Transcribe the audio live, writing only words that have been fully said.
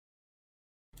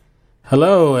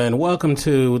Hello and welcome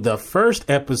to the first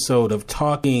episode of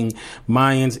Talking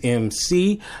Mayans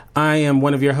MC. I am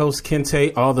one of your hosts,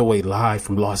 Kente, all the way live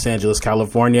from Los Angeles,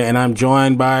 California, and I'm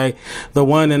joined by the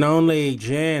one and only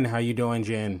Jen. How you doing,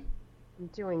 Jen? I'm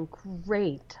doing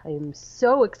great. I am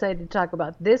so excited to talk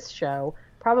about this show,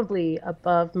 probably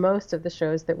above most of the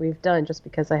shows that we've done, just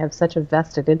because I have such a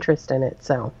vested interest in it.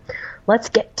 So let's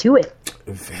get to it.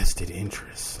 Vested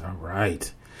interest. All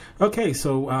right. Okay,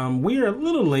 so we are a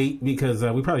little late because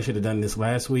we probably should have done this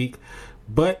last week,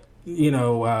 but we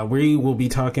will be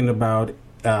talking about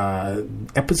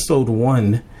episode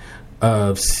 1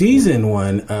 of season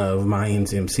 1 of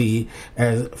Mayans MC.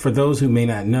 As for those who may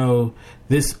not know,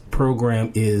 this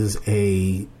program is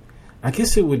I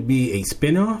guess it would be a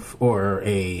spinoff or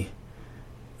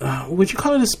would you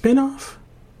call it a spinoff?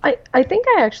 I think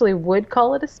I actually would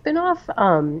call it a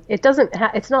spinoff.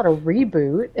 It's not a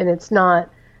reboot, and it's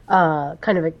not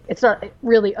it's not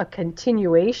really a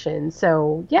continuation.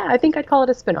 So yeah, I think I'd call it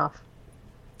a spinoff.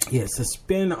 Yes, a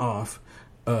spinoff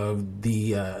of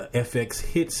the FX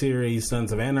hit series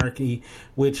Sons of Anarchy,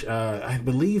 which I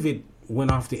believe it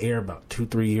went off the air about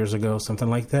 2-3 years ago, something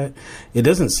like that. It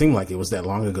doesn't seem like it was that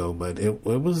long ago, but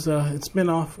it's been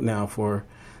off now for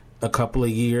a couple of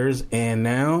years, and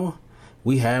now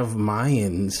we have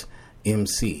Mayans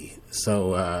MC,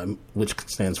 so which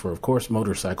stands for, of course,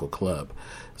 Motorcycle Club.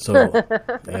 So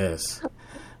yes,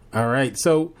 all right.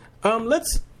 So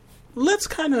let's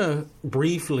kind of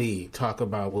briefly talk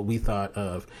about what we thought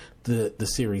of the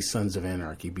series Sons of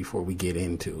Anarchy before we get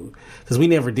into, because we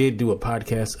never did do a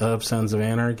podcast of Sons of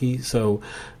Anarchy. So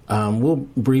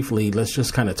let's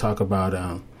just kind of talk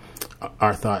about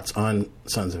our thoughts on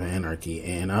Sons of Anarchy,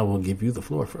 and I will give you the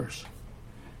floor first.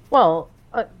 Well,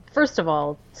 first of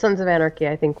all, Sons of Anarchy,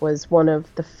 I think, was one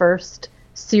of the first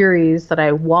series that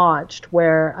I watched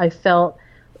where I felt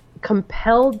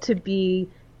compelled to be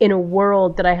in a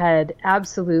world that I had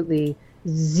absolutely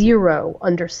zero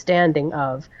understanding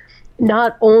of.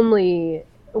 Not only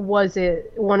was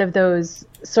it one of those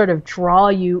sort of draw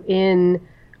you in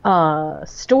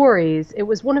stories, it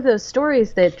was one of those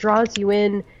stories that draws you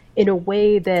in a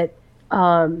way that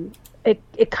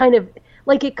it kind of,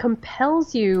 like, it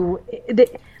compels you.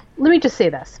 Let me just say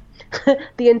this.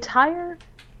 The entire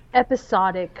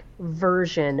episodic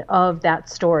version of that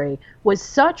story was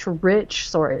such rich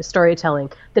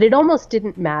storytelling that it almost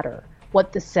didn't matter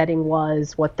what the setting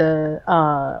was, what the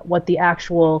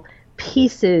actual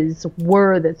pieces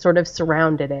were that sort of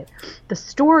surrounded it. The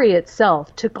story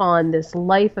itself took on this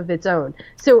life of its own.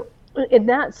 So in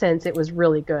that sense, it was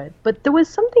really good. But there was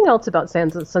something else about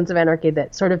Sons of Anarchy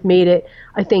that sort of made it,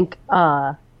 I think,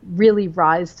 really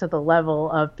rise to the level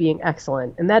of being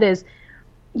excellent. And that is,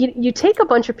 you take a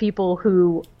bunch of people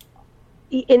who,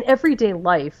 in everyday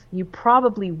life, you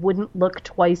probably wouldn't look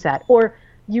twice at, or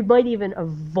you might even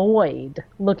avoid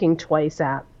looking twice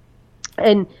at,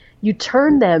 and you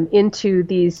turn them into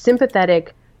these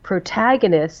sympathetic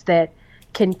protagonists that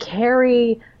can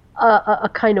carry a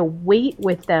kind of weight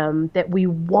with them that we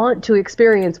want to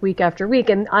experience week after week.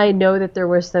 And I know that there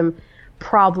were some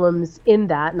problems in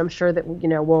that, and I'm sure that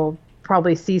we'll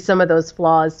probably see some of those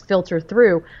flaws filter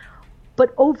through.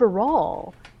 But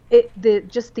overall,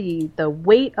 the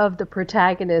weight of the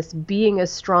protagonists being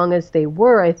as strong as they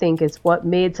were, I think, is what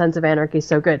made Sons of Anarchy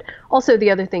so good. Also,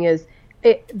 the other thing is,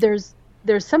 there's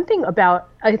something about,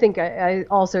 I think I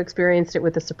also experienced it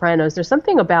with The Sopranos, there's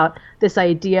something about this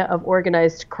idea of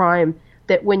organized crime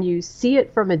that when you see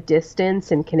it from a distance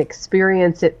and can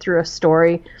experience it through a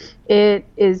story, it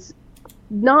is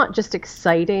not just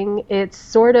exciting, it's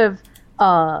sort of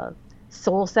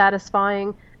soul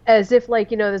satisfying. As if, like,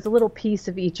 there's a little piece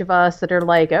of each of us that are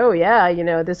like, oh yeah,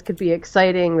 this could be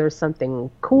exciting. There's something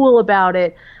cool about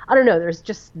it. I don't know. There's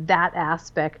just that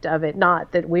aspect of it.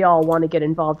 Not that we all want to get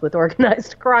involved with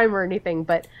organized crime or anything,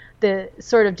 but the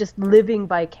sort of just living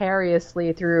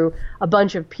vicariously through a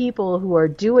bunch of people who are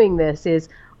doing this is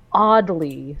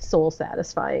oddly soul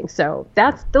satisfying. So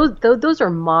those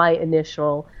are my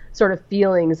initial sort of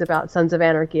feelings about Sons of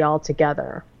Anarchy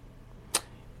altogether.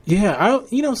 Yeah,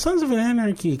 Sons of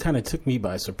Anarchy kind of took me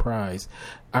by surprise.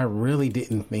 I really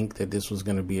didn't think that this was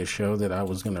going to be a show that I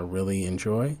was going to really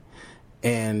enjoy,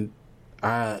 but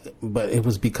it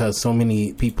was because so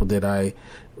many people that I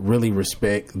really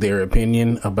respect their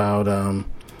opinion about,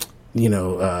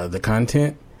 the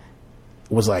content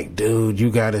was like, dude, you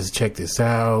got to check this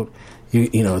out.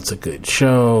 It's a good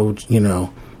show.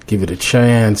 Give it a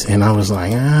chance. And I was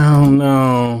like, I don't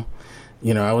know.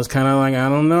 I was kind of like, I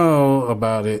don't know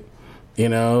about it,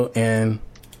 and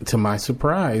to my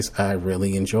surprise, I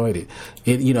really enjoyed it.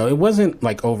 It wasn't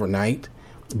like overnight,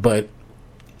 but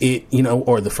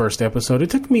or the first episode. It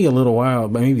took me a little while,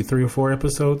 but maybe 3 or 4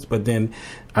 episodes. But then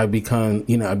I became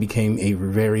a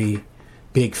very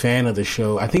big fan of the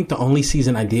show. I think the only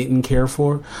season I didn't care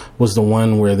for was the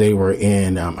one where they were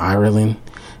in Ireland.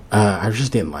 I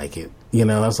just didn't like it. I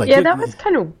was like, yeah, that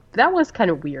was kind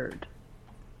of weird.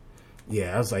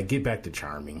 Yeah, I was like, get back to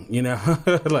charming.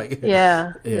 Like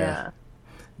yeah.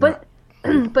 But.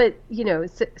 But,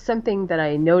 something that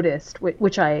I noticed,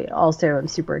 which I also am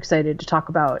super excited to talk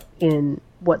about in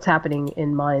what's happening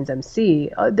in Mayans MC,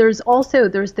 there's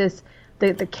this,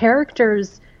 the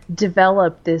characters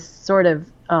develop this sort of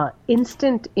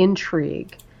instant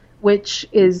intrigue, which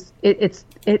is,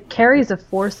 it carries a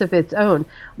force of its own.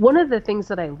 One of the things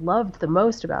that I loved the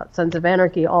most about Sons of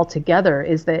Anarchy altogether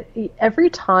is that every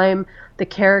time the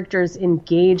characters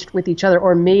engaged with each other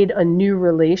or made a new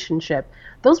relationship,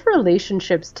 those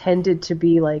relationships tended to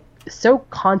be like so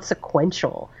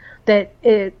consequential that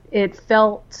it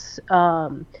felt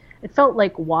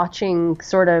like watching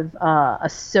sort of a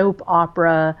soap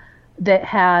opera that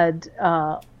had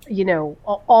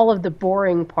all of the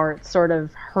boring parts sort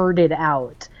of herded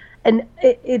out, and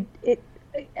it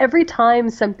every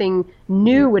time something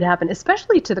new would happen,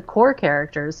 especially to the core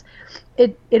characters,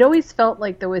 it always felt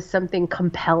like there was something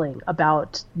compelling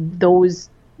about those.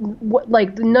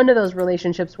 Like none of those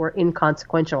relationships were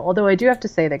inconsequential. Although I do have to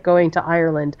say that going to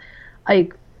Ireland, I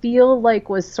feel like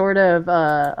was sort of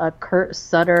a Kurt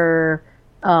Sutter,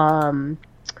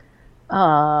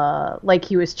 like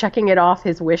he was checking it off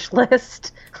his wish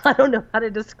list. I don't know how to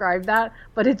describe that,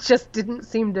 but it just didn't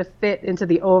seem to fit into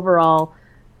the overall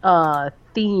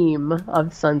theme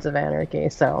of Sons of Anarchy.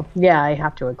 So yeah, I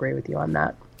have to agree with you on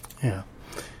that. Yeah.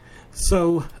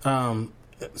 So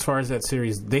as far as that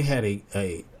series, they had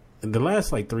the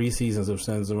last like 3 seasons of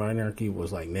Sons of Anarchy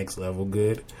was like next level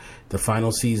good. The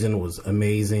final season was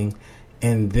amazing,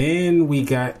 and then we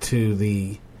got to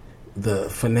the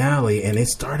finale, and it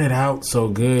started out so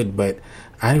good, but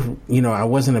I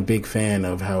wasn't a big fan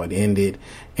of how it ended,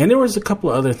 and there was a couple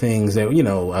of other things that we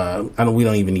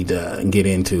don't even need to get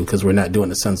into because we're not doing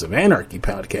the Sons of Anarchy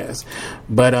podcast.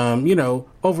 But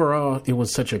overall, it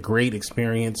was such a great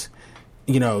experience.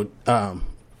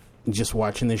 Just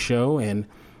watching the show, and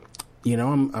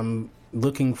I'm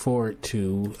looking forward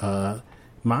to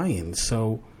Mayans.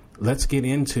 So let's get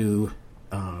into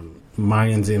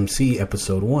Mayans MC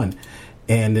episode 1.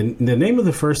 And the name of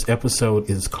the first episode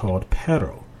is called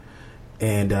Perro.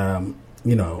 And,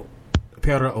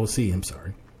 Perro OC, I'm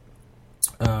sorry.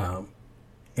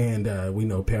 And we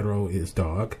know Perro is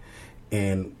dog.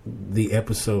 And the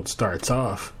episode starts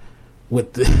off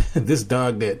with this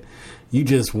dog that you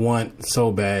just want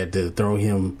so bad to throw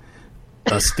him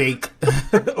a steak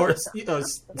or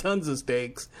tons of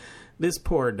steaks. This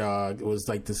poor dog was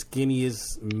like the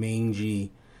skinniest,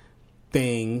 mangy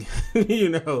thing,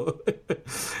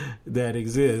 that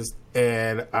exists.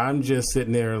 And I'm just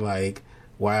sitting there like,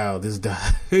 wow, this dog,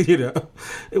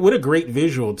 what a great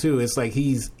visual too. It's like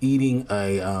he's eating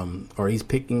or he's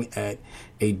picking at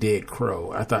a dead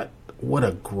crow. I thought, what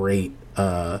a great,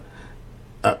 a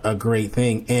great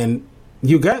thing. And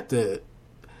you got the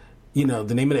name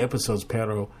of the episode's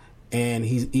Perro, and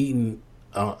he's eating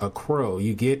a crow. Do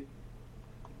you get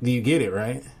it,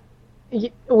 right?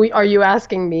 Are you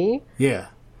asking me? Yeah.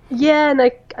 Yeah, and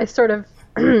I sort of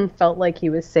felt like he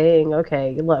was saying,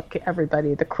 okay, look,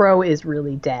 everybody, the crow is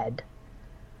really dead.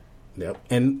 Yep.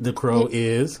 And the crow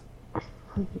is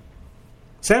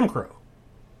Sam Crow.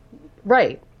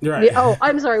 Right. Right. Oh,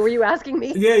 I'm sorry. Were you asking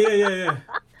me? Yeah.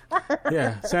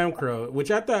 Yeah, Sam Crow,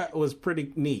 which I thought was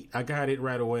pretty neat. I got it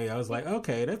right away. I was like,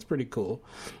 okay, that's pretty cool.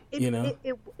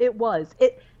 It was.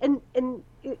 And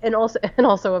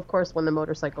also of course when the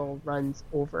motorcycle runs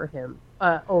over him,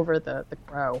 over the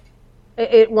crow.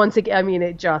 It once again, I mean,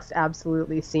 it just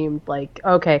absolutely seemed like,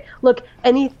 okay, look,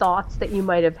 any thoughts that you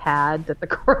might have had that the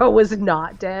crow was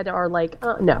not dead are like,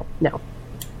 no.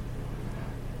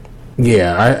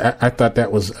 Yeah, I thought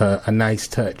that was a nice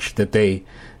touch that they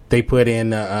put in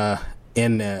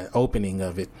the opening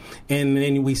of it. And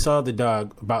then we saw the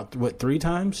dog about 3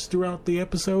 times throughout the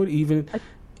episode, even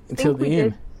until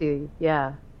the end.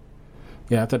 Yeah,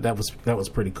 I thought that was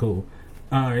pretty cool.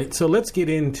 All right, so let's get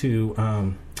into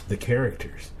the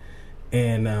characters.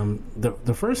 And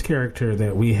the first character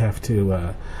that we have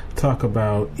to talk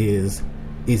about is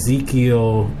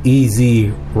Ezekiel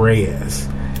E.Z. Reyes,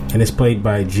 and it's played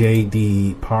by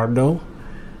J.D. Pardo.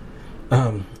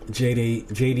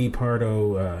 J.D.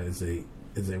 Pardo is a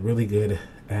really good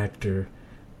actor.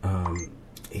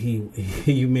 He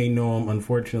you may know him,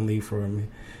 unfortunately, from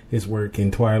his work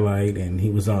in Twilight, and he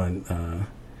was on.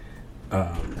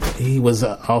 He was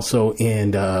also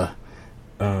in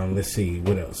let's see,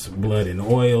 what else? Blood and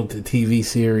Oil, the TV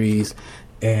series.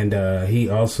 And he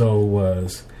also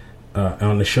was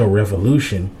on the show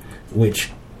Revolution,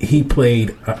 which he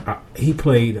played.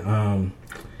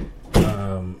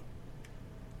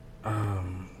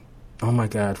 Oh my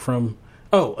God!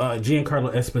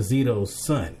 Giancarlo Esposito's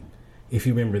son. If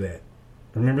you remember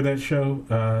that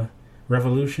show,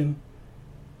 Revolution.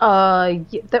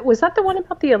 Was that the one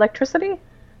about the electricity?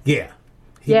 Yeah.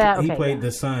 He played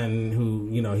the son who,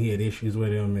 he had issues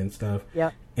with him and stuff.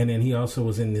 Yep. And then he also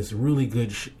was in this really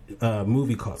good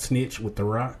movie called Snitch with The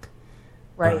Rock.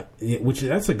 Right.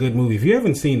 That's a good movie. If you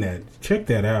haven't seen that, check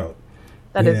that out.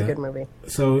 That is a good movie.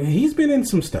 So he's been in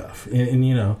some stuff, and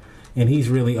he's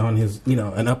really on his,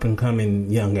 an up and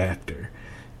coming young actor,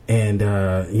 and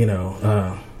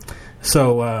and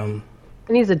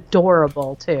he's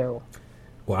adorable too.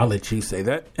 Well, I'll let you say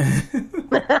that.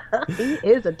 He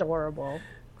is adorable.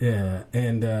 Yeah,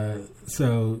 and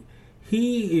so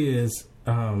he is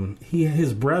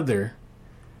his brother,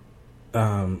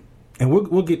 and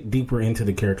we'll get deeper into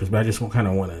the characters, but I just kind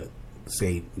of want to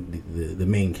say the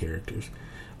main characters.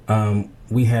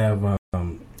 We have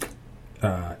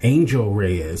Angel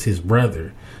Reyes, his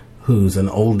brother, who's an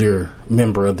older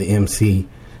member of the MC.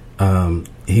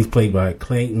 He's played by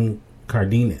Clayton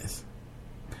Cardenas.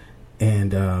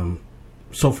 And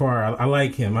so far, I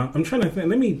like him. I'm trying to think.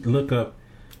 Let me look up.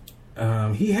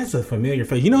 He has a familiar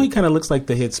face. He kind of looks like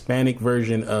the Hispanic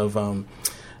version of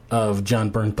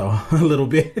John Bernthal a little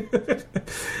bit.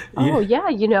 Oh, yeah,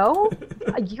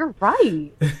 you're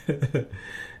right.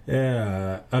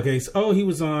 Yeah. Okay. So, he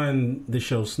was on the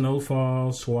show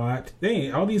Snowfall, SWAT.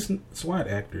 Dang, all these SWAT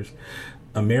actors.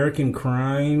 American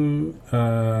Crime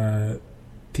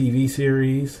TV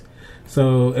series.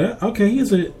 So, okay, he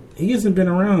hasn't been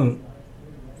around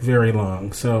very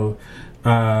long. So,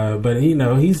 but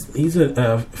he's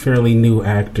a fairly new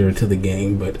actor to the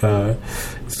game. But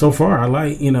so far, I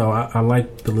like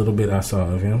the little bit I saw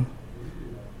of him.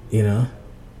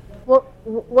 Well,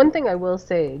 one thing I will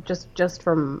say, just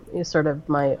from sort of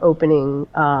my opening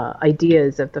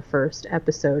ideas of the first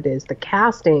episode, is the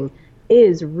casting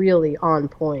is really on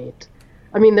point.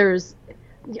 I mean, there's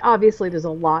a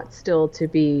lot still to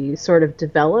be sort of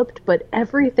developed, but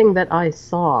everything that I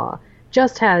saw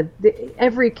just had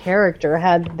every character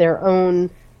had their own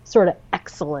sort of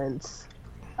excellence,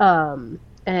 and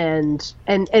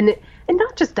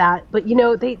not just that, but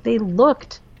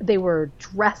they were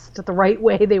dressed the right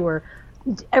way.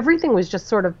 Everything was just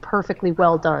sort of perfectly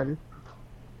well done.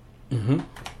 Mm-hmm.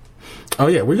 Oh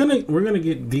yeah, we're gonna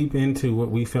get deep into what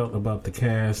we felt about the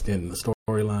cast and the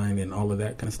storyline and all of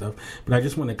that kind of stuff. But I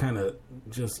just want to kind of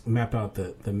just map out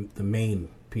the main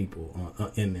people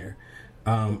in there.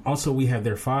 Also, we have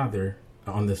their father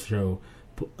on this show,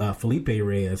 Felipe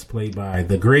Reyes, played by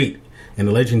the great and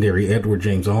the legendary Edward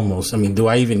James Olmos. I mean, do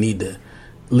I even need to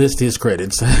list his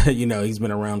credits? He's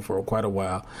been around for quite a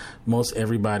while. Most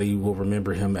everybody will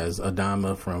remember him as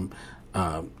Adama from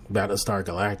Battlestar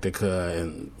Galactica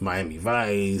and Miami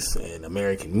Vice and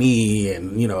American Me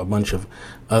and a bunch of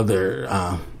other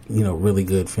really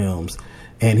good films.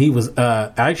 And he was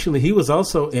he was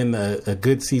also in a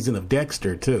good season of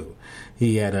Dexter too.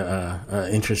 He had a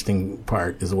interesting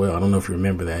part as well. I don't know if you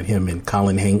remember that, him and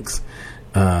Colin Hanks.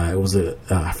 It was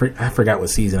I forgot what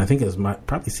season. I think it was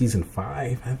probably season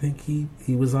 5. I think he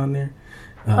was on there.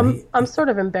 I'm sort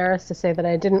of embarrassed to say that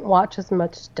I didn't watch as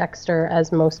much Dexter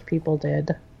as most people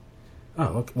did.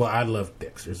 Oh, okay. Well, I love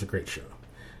Dexter. It's a great show.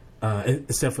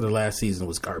 Except for the last season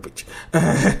was garbage. We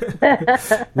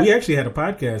actually had a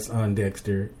podcast on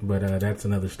Dexter, but that's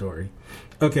another story.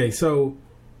 Okay, so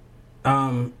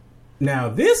now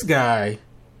this guy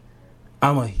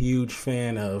I'm a huge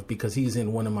fan of because he's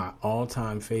in one of my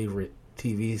all-time favorite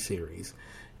TV series,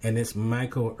 and it's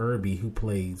Michael Irby, who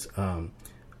plays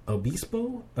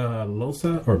Obispo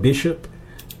Losa, or Bishop,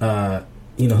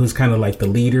 who's kind of like the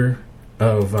leader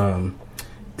of the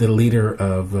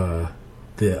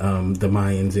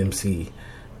Mayans MC,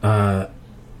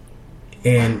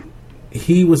 and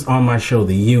he was on my show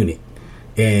The Unit,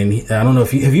 and I don't know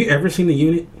if have you ever seen The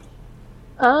Unit?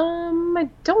 I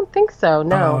don't think so.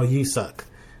 No. Oh, you suck.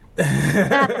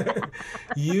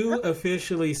 You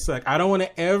officially suck. I don't want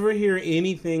to ever hear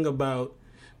anything about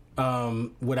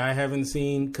what I haven't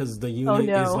seen, because The Unit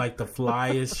is like the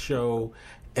flyest show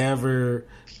ever.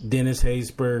 Dennis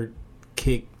Haysbert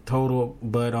kicked total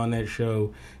butt on that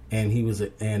show, and he was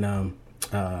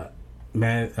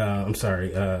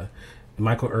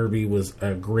Michael Irby was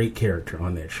a great character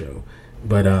on that show.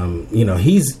 But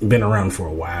he's been around for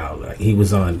a while. Like, he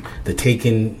was on the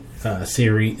Taken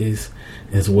series,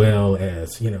 as well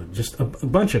as just a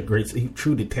bunch of great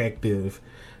True Detective,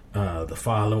 The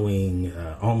Following,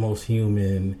 Almost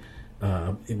Human,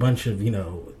 a bunch of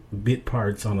bit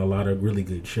parts on a lot of really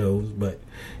good shows. But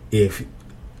if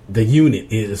The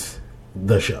Unit is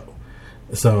the show,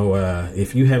 so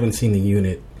if you haven't seen The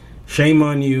Unit, shame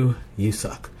on you. You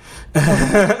suck.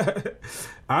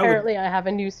 Apparently, I have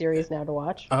a new series now to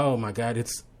watch. Oh my God,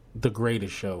 it's the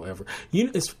greatest show ever.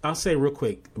 I'll say real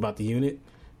quick about The Unit.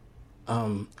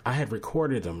 I had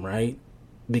recorded them, right?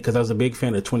 Because I was a big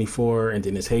fan of 24, and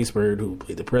Dennis Haysbert, who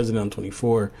played the president on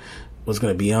 24, was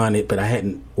going to be on it, but I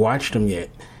hadn't watched them yet.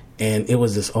 And it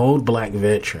was this old black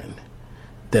veteran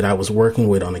that I was working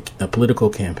with on a political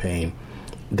campaign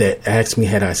that asked me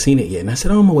had I seen it yet. And I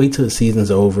said, I'm going to wait till the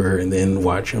season's over and then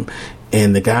watch them.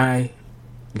 And the guy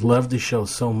loved the show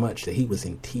so much that he was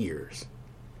in tears.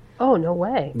 Oh, no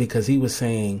way. Because he was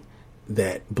saying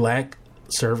that black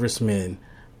servicemen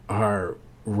are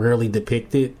rarely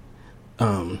depicted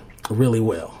really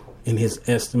well in his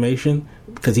estimation,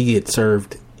 because he had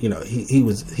served, he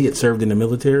had served in the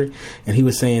military, and he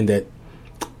was saying that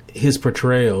his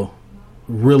portrayal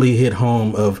really hit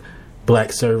home of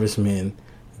black servicemen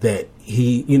that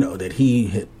he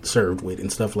had served with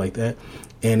and stuff like that.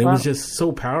 And it was just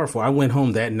so powerful. I went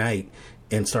home that night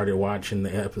and started watching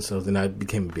the episodes, and I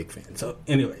became a big fan. So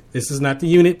anyway, this is not the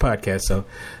Unit podcast,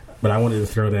 but I wanted to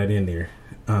throw that in there.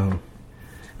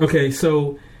 Okay,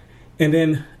 so, and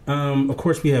then, of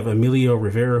course, we have Emilio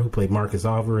Rivera, who played Marcus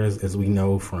Alvarez, as we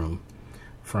know from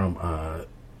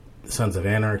Sons of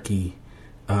Anarchy,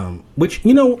 which,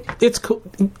 it's cool.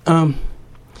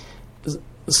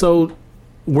 So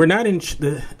we're not in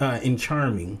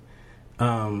Charming,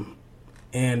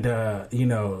 and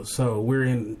so we're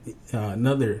in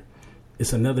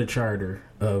it's another charter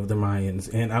of the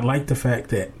Mayans, and I like the fact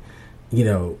that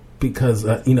because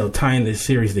tying this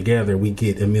series together, we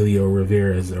get Emilio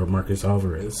Rivera or Marcus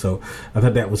Alvarez. So I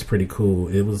thought that was pretty cool.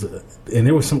 It was, and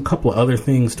there were some couple of other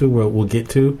things too we'll get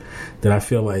to that I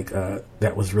feel like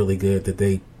that was really good that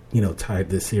they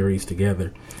tied this series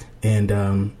together. And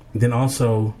then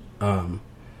also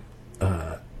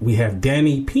we have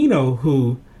Danny Pino,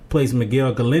 who plays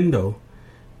Miguel Galindo,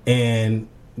 and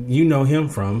you know him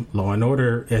from Law and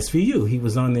Order SVU. He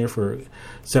was on there for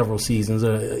several seasons.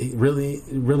 Really,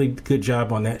 really good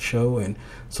job on that show, and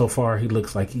so far he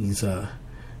looks like he's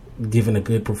given a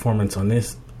good performance on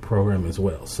this program as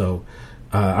well. So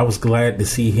I was glad to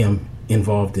see him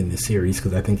involved in this series,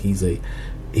 because I think he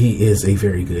is a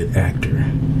very good actor,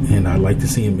 and I'd like to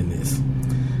see him in this.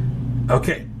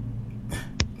 Okay,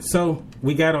 so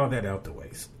we got all that out the way.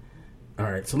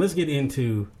 All right, so let's get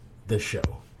into the show.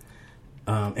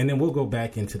 And then we'll go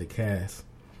back into the cast.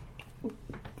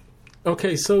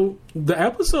 Okay, so the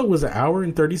episode was 1 hour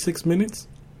and 36 minutes.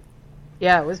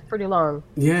 Yeah, it was pretty long.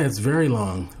 Yeah, it's very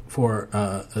long for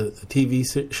a TV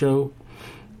show.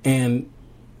 And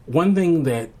one thing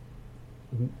that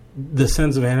the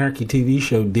Sons of Anarchy TV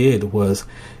show did was,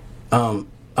 a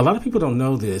lot of people don't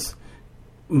know this,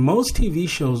 most TV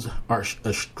shows are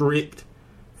a strict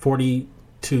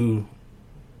 42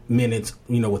 minutes,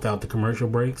 without the commercial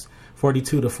breaks.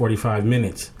 42 to 45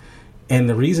 minutes. And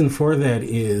the reason for that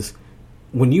is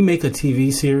when you make a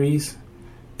TV series,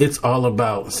 it's all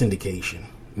about syndication,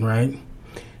 right?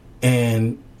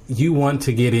 And you want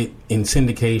to get it in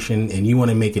syndication, and you want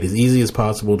to make it as easy as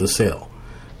possible to sell.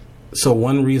 So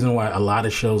one reason why a lot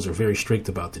of shows are very strict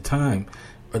about the time,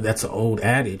 but that's an old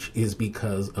adage, is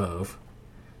because of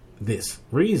this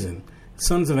reason.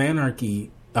 Sons of Anarchy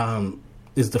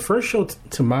is the first show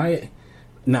to my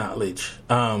knowledge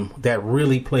that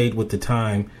really played with the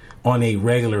time on a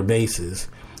regular basis,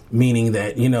 meaning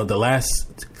that the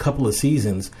last couple of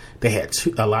seasons they had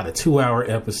a lot of 2-hour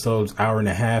episodes, 1.5 hour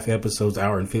episodes, 1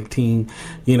 hour and 15,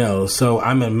 so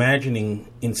I'm imagining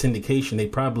in syndication they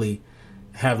probably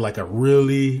have like a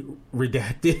really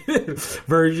redacted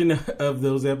version of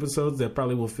those episodes that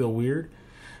probably will feel weird,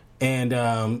 and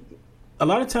a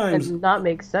lot of times and not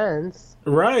make sense.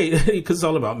 Right, because it's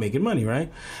all about making money,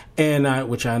 right? And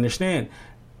which I understand.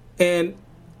 And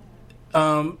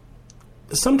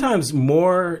sometimes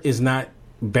more is not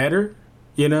better,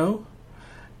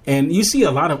 And you see a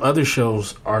lot of other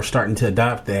shows are starting to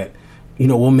adopt that.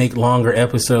 We'll make longer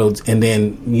episodes and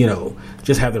then,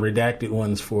 just have the redacted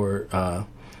ones for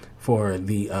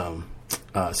the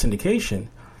syndication.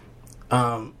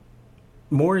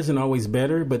 More isn't always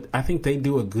better, but I think they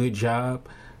do a good job.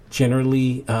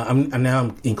 Generally,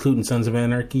 I'm including Sons of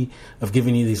Anarchy, of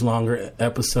giving you these longer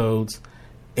episodes,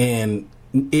 and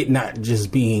it not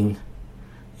just being,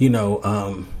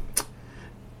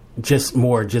 just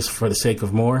more just for the sake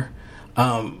of more.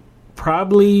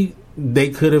 probably they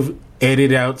could have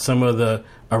edited out some of the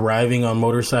arriving on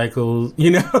motorcycles,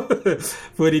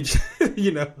 footage,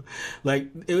 like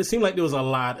it would seem like there was a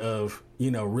lot of,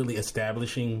 really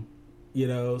establishing,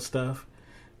 stuff.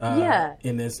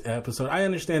 In this episode, I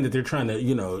understand that they're trying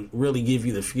to, really give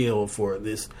you the feel for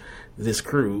this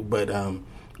crew, but I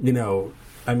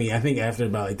mean, I think after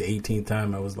about like the 18th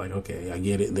time, I was like, okay, I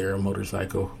get it. They're a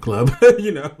motorcycle club, but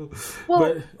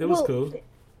it was cool.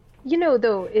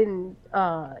 Though in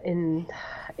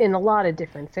a lot of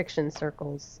different fiction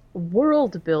circles,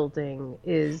 world building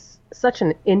is such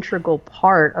an integral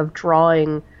part of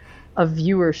drawing a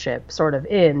viewership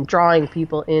drawing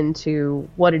people into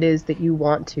what it is that you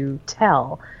want to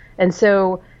tell. And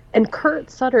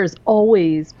Kurt Sutter's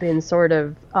always been sort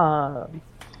of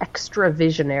extra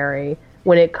visionary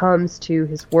when it comes to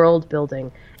his world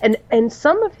building. And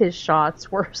some of his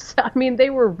shots were,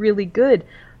 they were really good.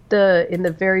 In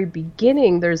the very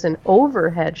beginning, there's an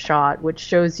overhead shot which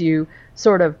shows you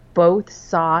sort of both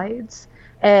sides.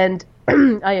 And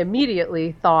I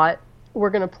immediately thought, we're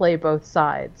going to play both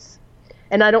sides.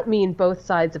 And I don't mean both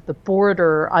sides of the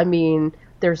border. I mean,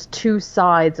 there's two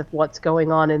sides of what's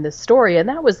going on in this story. And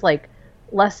that was like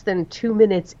less than 2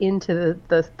 minutes into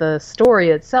the story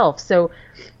itself. So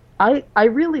I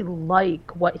really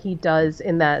like what he does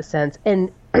in that sense. And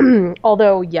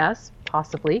although, yes,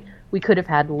 possibly, we could have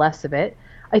had less of it,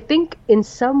 I think in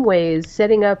some ways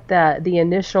setting up the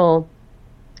initial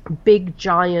big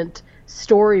giant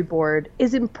storyboard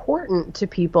is important to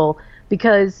people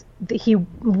because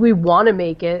we want to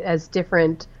make it as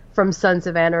different from Sons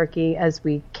of Anarchy as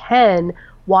we can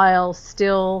while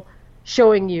still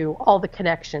showing you all the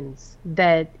connections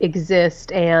that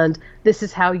exist, and this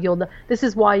is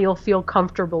why you'll feel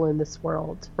comfortable in this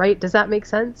world, right? Does that make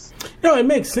sense? No, it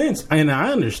makes sense, and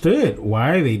I understood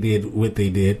why they did what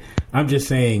they did. I'm just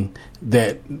saying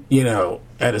that,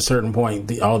 at a certain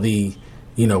point,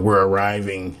 we're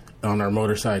arriving on our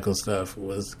motorcycle stuff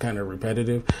was kind of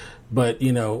repetitive, but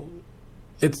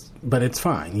it's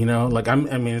fine, like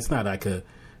it's not like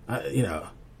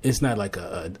it's not like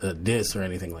a diss or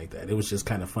anything like that. It was just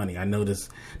kind of funny. I noticed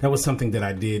that was something that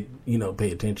I did,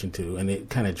 pay attention to, and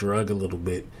it kind of drug a little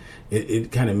bit.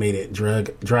 It kind of made it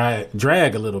drag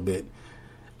a little bit.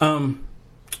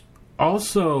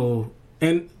 Also,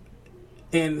 and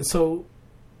so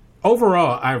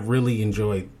overall, I really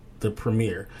enjoyed the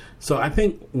premiere. So I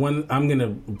think I'm going to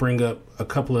bring up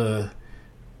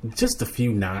just a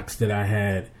few knocks that I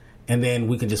had, and then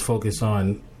we can just focus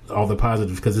on all the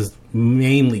positives because it's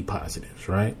mainly positives,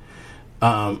 right?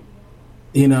 The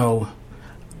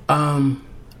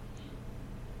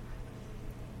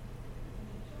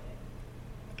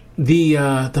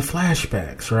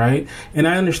flashbacks, right? And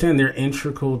I understand they're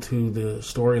integral to the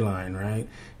storyline, right?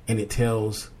 And it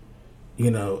tells,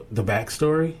 the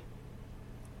backstory,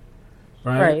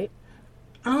 right?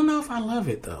 I don't know if I love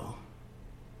it though,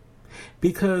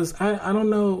 because I don't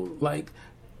know, like.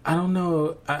 I don't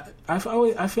know. I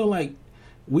feel like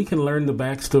we can learn the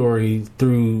backstory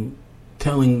through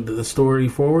telling the story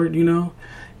forward,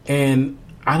 and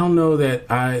I don't know that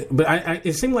but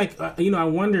it seemed like, I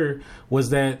wonder,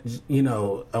 was that,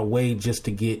 a way just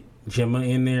to get Gemma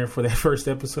in there for that first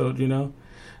episode,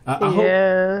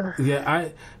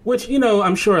 which,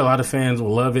 I'm sure a lot of fans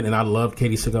will love it. And I loved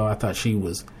Katie Sagal. I thought she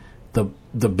was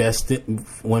the best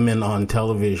women on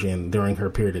television during her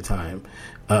period of time.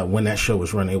 When that show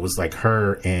was running, it was like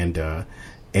her and the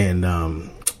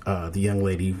young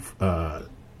lady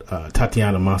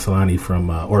Tatiana Maslany from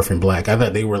Orphan Black. I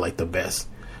thought they were like the best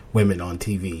women on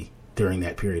TV during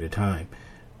that period of time.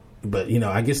 But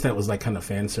I guess that was like kind of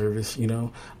fan service.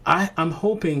 I'm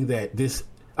hoping that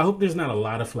I hope there's not a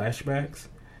lot of flashbacks.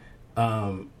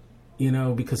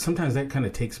 Because sometimes that kind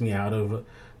of takes me out of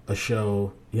a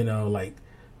show. Like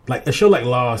a show like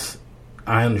Lost.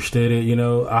 I understood it,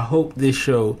 I hope this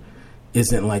show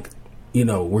isn't like,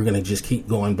 we're going to just keep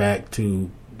going back to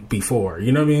before,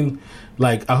 you know what I mean?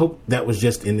 Like, I hope that was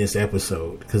just in this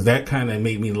episode, because that kind of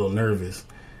made me a little nervous.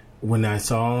 When I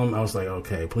saw him, I was like,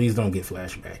 okay, please don't get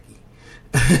flashbacky,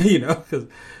 because,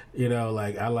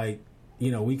 like, I like,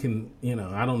 we can,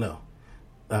 I don't know.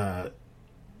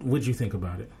 What'd you think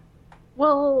about it?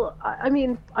 Well, I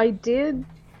mean, I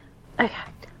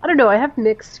don't know. I have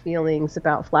mixed feelings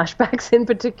about flashbacks in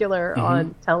particular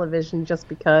on television, just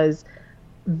because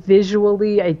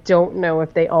visually, I don't know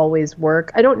if they always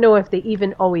work. I don't know if they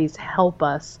even always help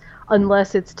us,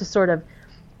 unless it's to sort of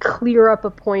clear up a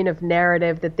point of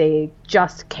narrative that they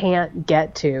just can't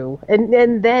get to.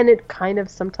 And then it kind of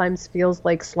sometimes feels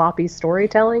like sloppy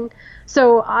storytelling.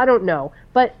 So I don't know.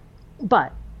 But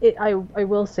I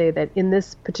will say that in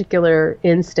this particular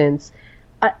instance,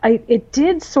 it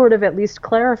did sort of at least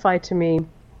clarify to me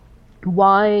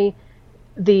why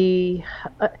the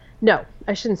no,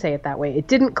 I shouldn't say it that way. It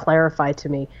didn't clarify to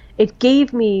me. It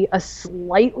gave me a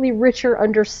slightly richer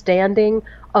understanding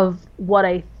of what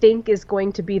I think is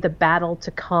going to be the battle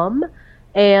to come,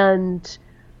 and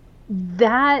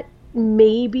that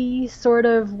maybe sort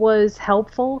of was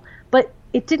helpful, but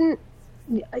it didn't,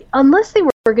 unless they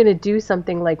were going to do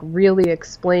something like really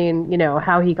explain,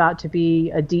 how he got to be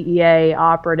a DEA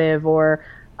operative, or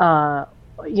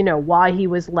why he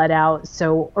was let out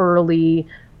so early,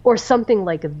 or something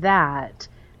like that.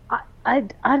 I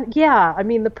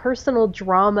mean, the personal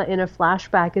drama in a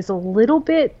flashback is a little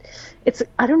bit,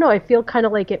 I don't know, I feel kind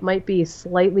of like it might be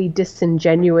slightly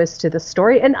disingenuous to the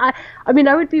story. And I mean,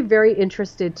 I would be very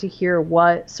interested to hear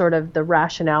what sort of the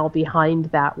rationale behind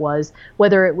that was,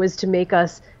 whether it was to make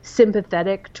us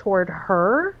sympathetic toward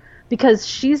her, because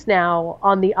she's now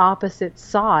on the opposite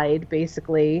side,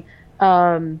 basically.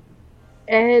 And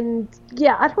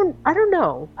yeah, I don't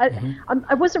know.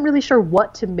 I wasn't really sure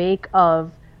what to make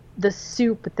of the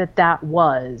soup that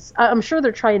was. I'm sure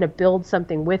they're trying to build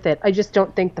something with it. I just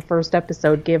don't think the first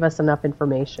episode gave us enough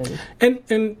information.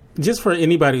 And just for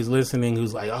anybody who's listening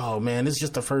who's like, oh man, it's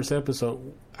just the first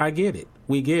episode. I get it.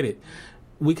 We get it.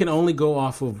 We can only go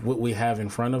off of what we have in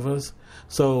front of us.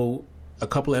 So a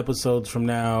couple episodes from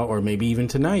now, or maybe even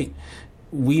tonight,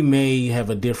 we may have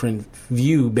a different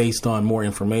view based on more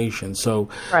information. So,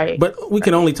 right. But we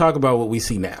can only talk about what we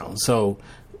see now. So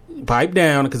pipe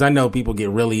down, because I know people get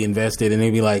really invested and they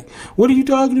be like, what are you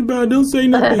talking about? Don't say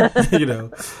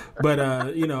nothing. But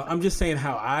I'm just saying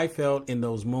how I felt in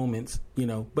those moments,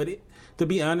 but to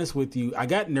be honest with you, I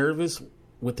got nervous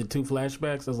with the 2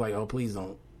 flashbacks. I was like, oh, please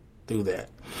don't do that.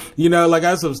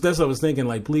 That's what I was thinking,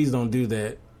 like, please don't do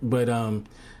that. But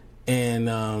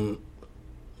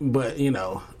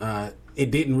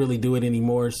it didn't really do it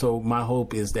anymore. So my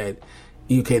hope is that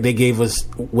they gave us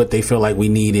what they felt like we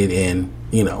needed, and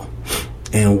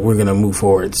we're gonna move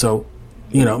forward. So,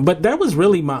 but that was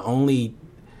really my only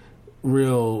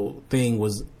real thing,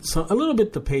 was a little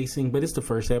bit the pacing, but it's the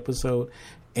first episode,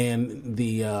 and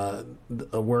the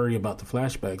worry about the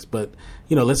flashbacks. But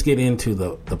let's get into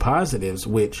the positives,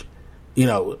 which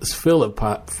is full of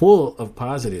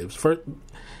positives. For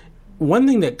one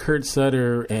thing that Kurt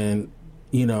Sutter and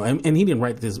he didn't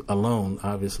write this alone,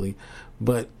 obviously,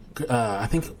 but I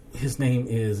think his name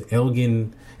is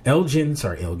Elgin James,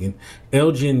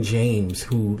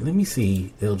 who, let me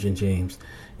see, Elgin James,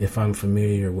 if I'm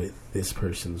familiar with this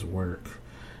person's work,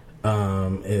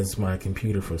 as my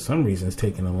computer for some reason is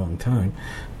taking a long time.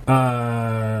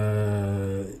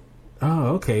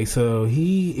 Okay, so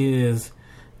he is,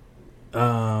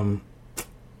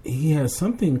 he has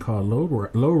something called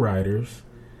Lowriders,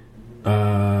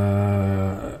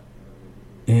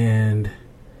 and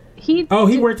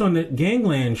he worked on the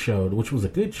Gangland show, which was a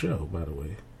good show, by the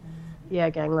way. Yeah,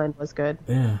 Gangland was good.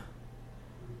 Yeah.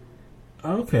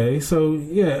 Okay, so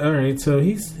yeah, all right. So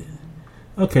he's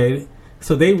okay.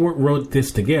 So they wrote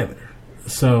this together.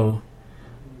 So,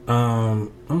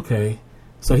 okay.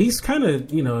 So he's kind of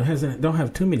don't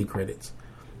have too many credits,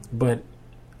 but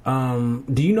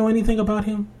do you know anything about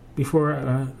him before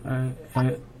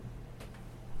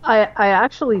I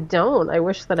actually don't. I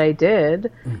wish that I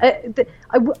did.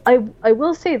 I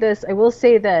will say this. I will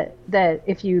say that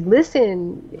if you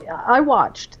listen, I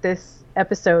watched this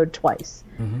episode twice.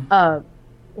 Mm-hmm.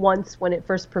 Once when it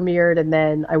first premiered, and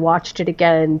then I watched it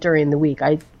again during the week.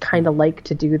 I kind of like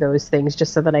to do those things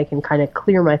just so that I can kind of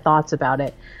clear my thoughts about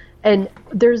it. And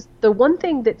there's the one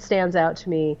thing that stands out to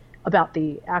me about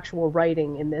the actual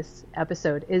writing in this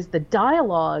episode is the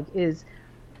dialogue is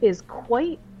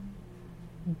quite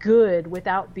good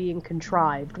without being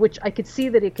contrived, which I could see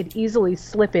that it could easily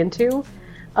slip into.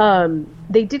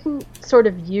 They didn't sort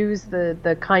of use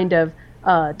the kind of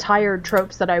tired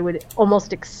tropes that I would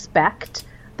almost expect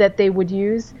that they would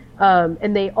use,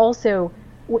 and they also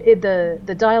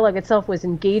the dialogue itself was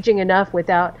engaging enough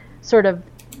without sort of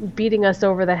beating us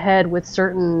over the head with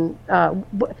certain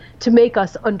to make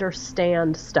us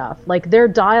understand stuff. Like, their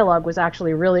dialogue was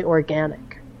actually really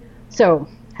organic, so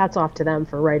hats off to them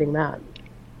for writing that.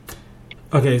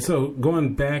 Okay, so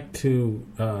going back to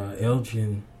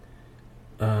Elgin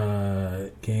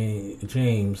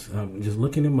James, just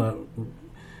looking him up,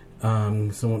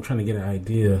 so I'm trying to get an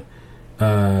idea.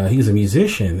 He's a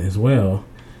musician as well.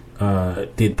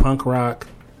 Did punk rock,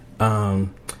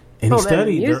 and he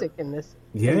studied music in this.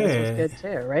 Yeah, this was good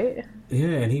too, right? Yeah,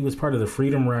 and he was part of the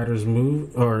Freedom Riders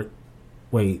move. Or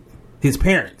wait, his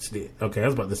parents did. Okay, I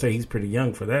was about to say he's pretty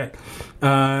young for that.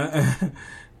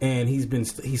 and he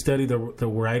studied the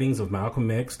writings of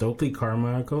Malcolm X, Stokely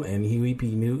Carmichael, and Huey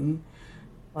P. Newton.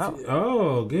 Wow.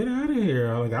 Oh, get out of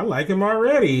here! I like him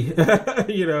already.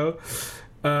 You know.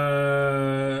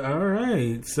 All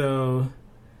right. So,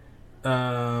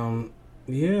 yeah.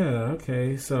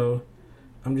 Okay. So,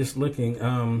 I'm just looking.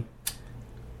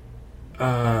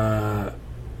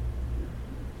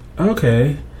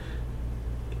 Okay.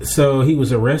 So he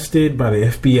was arrested by the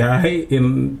FBI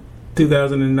in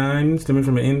 2009, stemming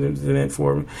from an incident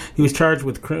forum. He was charged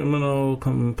with criminal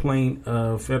complaint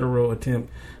of federal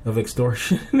attempt of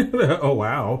extortion. Oh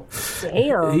wow!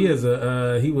 Damn. He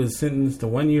was sentenced to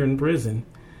 1 year in prison.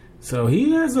 So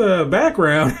he has a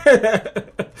background.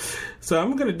 So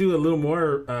I'm gonna do a little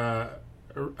more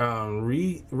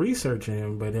research on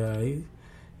him, but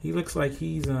he looks like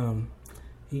he's an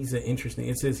interesting.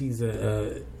 It says he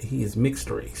is mixed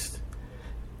race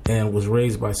and was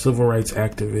raised by civil rights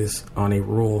activists on a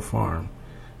rural farm.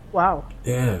 Wow.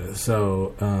 Yeah,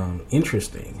 so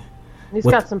interesting. He's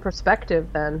got some perspective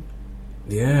then.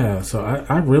 Yeah, so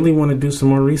I really want to do some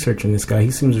more research on this guy.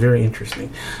 He seems very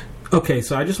interesting. Okay,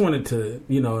 so I just wanted to,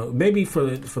 maybe for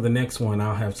the next one,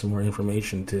 I'll have some more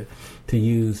information to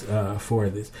use for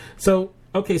this. So,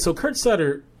 okay, so Kurt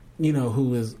Sutter,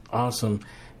 who is awesome,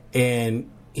 and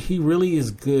he really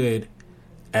is good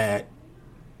at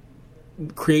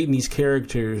creating these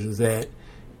characters that,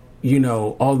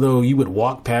 although you would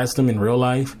walk past them in real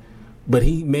life, but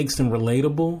he makes them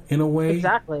relatable in a way.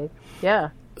 Exactly. Yeah.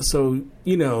 So,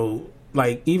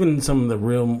 like even some of the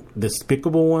real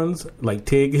despicable ones, like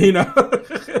Tig, you kind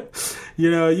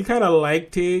of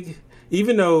like Tig,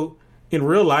 even though in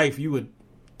real life you would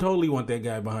totally want that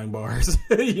guy behind bars,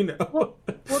 Well,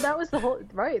 that was the whole,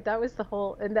 right. That was the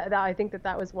whole, and that I think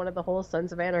that was one of the whole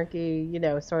Sons of Anarchy,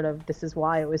 sort of, this is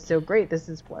why it was so great. This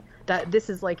is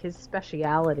like his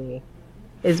speciality,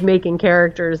 is making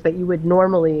characters that you would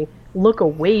normally look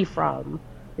away from.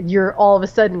 You're all of a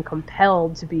sudden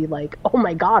compelled to be like, oh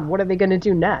my God, what are they going to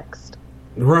do next?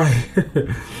 Right.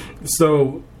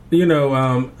 So,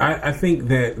 I think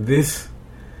that this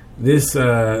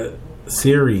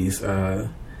series,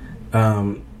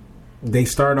 they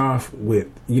start off with,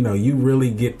 you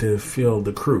really get to feel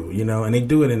the crew, and they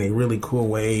do it in a really cool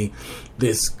way.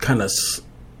 This kind of,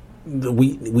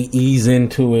 we ease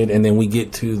into it, and then we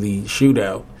get to the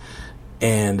shootout,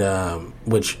 and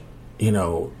which,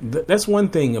 that's one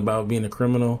thing about being a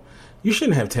criminal. You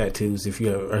shouldn't have tattoos if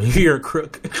you're a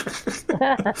crook.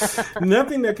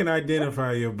 Nothing that can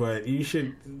identify you, but you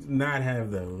should not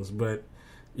have those. But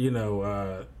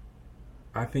I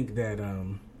think that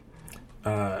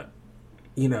I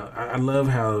love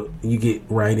how you get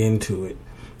right into it,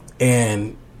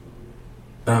 and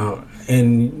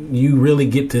you really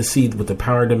get to see what the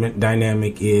power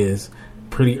dynamic is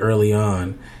pretty early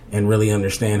on, and really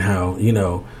understand how we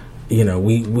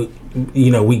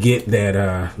get that.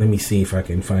 Let me see if I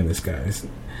can find this guy's.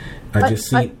 I just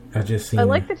see. I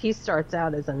like that he starts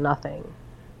out as a nothing.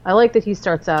 I like that he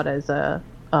starts out as a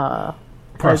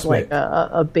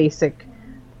basic,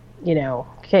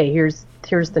 okay, here's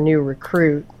the new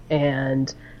recruit,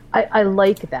 and I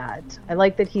like that. I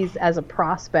like that he's as a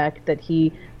prospect, that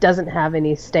he doesn't have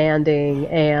any standing,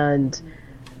 and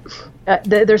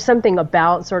there's something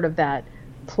about sort of that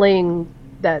playing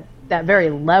that very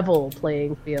level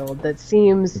playing field that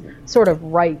seems sort of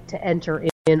right to enter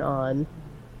in on.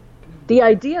 The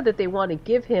idea that they want to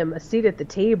give him a seat at the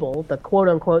table, the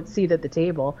quote-unquote seat at the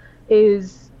table,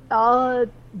 is I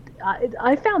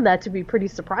found that to be pretty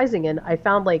surprising, and I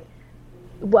found that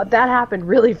happened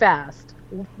really fast,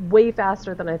 way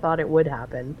faster than I thought it would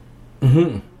happen.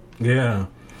 Mm-hmm. Yeah.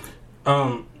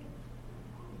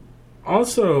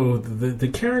 Also, the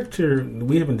character,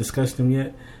 we haven't discussed him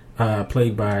yet,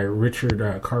 played by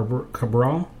Richard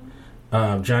Cabral,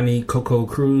 Johnny Coco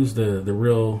Cruz, the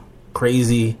real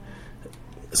crazy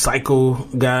psycho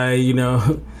guy,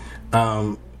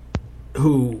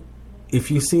 who,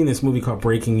 if you've seen this movie called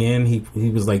Breaking In, he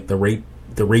was like the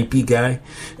rapey guy,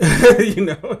 in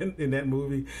that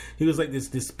movie. He was like this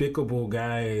despicable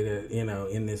guy that, in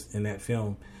that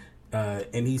film.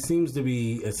 And he seems to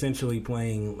be essentially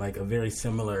playing like a very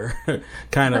similar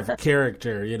kind of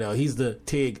character. He's the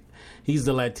Tig, he's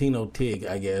the Latino Tig,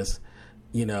 I guess.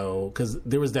 Because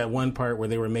there was that one part where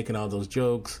they were making all those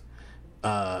jokes,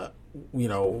 at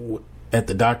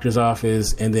the doctor's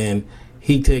office, and then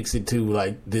he takes it to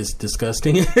like this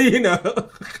disgusting,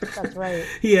 That's right.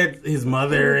 He had his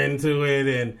mother into it,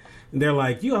 and they're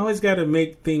like, "You always got to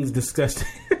make things disgusting."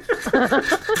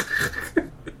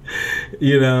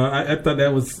 I thought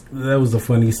that was a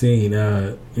funny scene.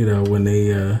 When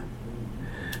they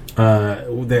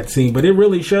that scene, but it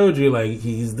really showed you like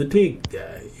he's the Teak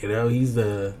guy. He's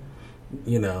the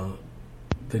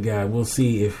the guy. We'll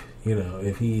see if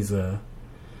he's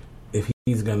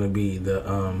gonna be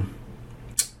the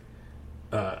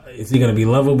is he gonna be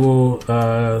lovable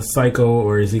psycho,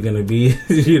 or is he gonna be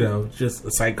just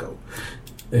a psycho?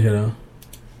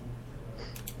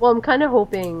 Well, I'm kind of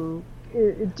hoping.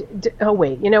 Oh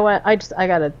wait, you know what? I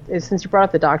gotta. Since you brought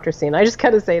up the doctor scene, I just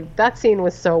gotta say that scene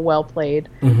was so well played.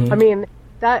 I mean,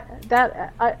 I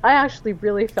actually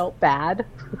really felt bad.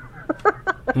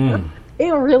 It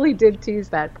really did tease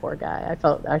that poor guy. I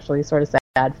felt actually sort of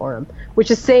sad for him, which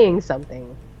is saying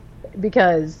something,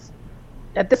 because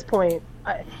at this point,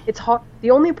 it's hard.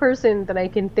 The only person that I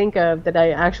can think of that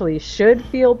I actually should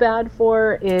feel bad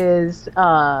for is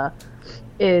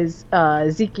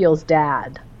Ezekiel's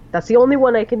dad. That's the only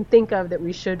one I can think of that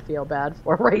we should feel bad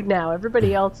for right now.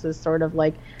 Everybody else is sort of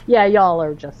like, yeah, y'all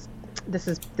are just,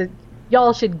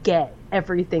 y'all should get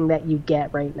everything that you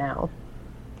get right now.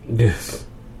 Yes.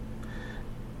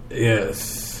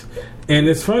 And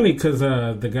it's funny because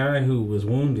the guy who was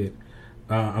wounded,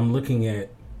 I'm looking at,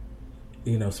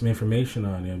 some information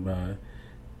on him.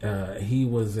 He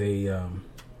was his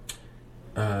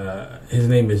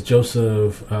name is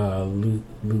Joseph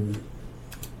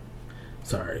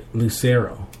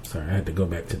Lucero. Sorry, I had to go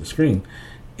back to the screen.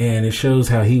 And it shows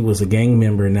how he was a gang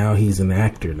member. Now he's an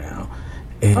actor now.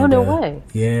 And, oh, no way.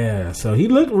 Yeah. So he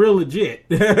looked real legit,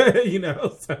 he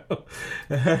looked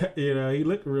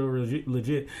real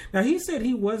legit. Now, he said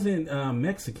he wasn't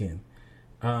Mexican.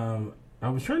 I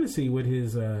was trying to see what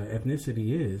his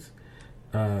ethnicity is.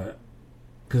 Because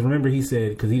remember he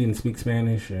said, because he didn't speak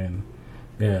Spanish, and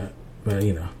yeah, but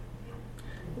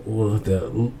we'll have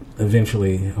to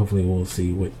eventually, hopefully we'll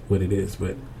see what it is,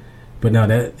 but now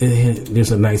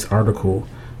there's a nice article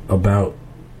about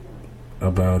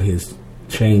his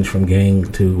change from gang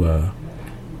to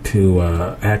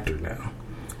actor now.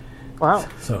 Wow.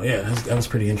 So yeah, that was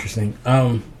pretty interesting.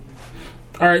 All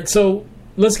right, so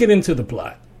let's get into the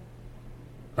plot.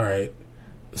 All right,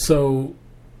 so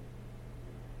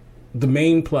the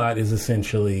main plot is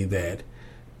essentially that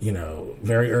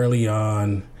very early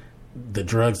on, the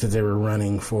drugs that they were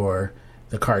running for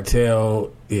the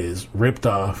cartel is ripped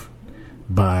off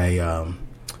by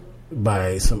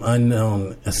some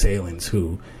unknown assailants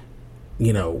who,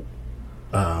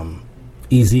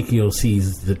 Ezekiel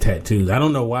sees the tattoos. I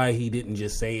don't know why he didn't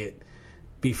just say it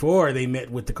before they met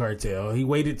with the cartel. He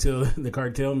waited till the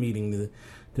cartel meeting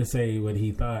to say what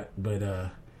he thought,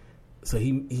 but so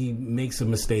he makes a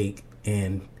mistake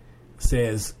and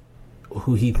says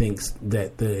who he thinks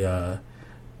that the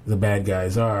bad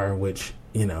guys are, which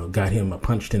got him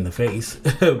punched in the face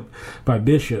by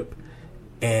Bishop,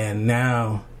 and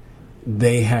now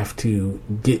they have to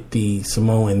get the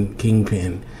Samoan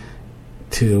kingpin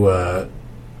to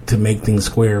make things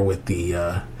square with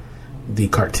the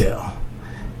cartel,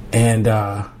 and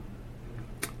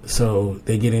so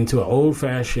they get into an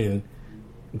old-fashioned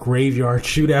graveyard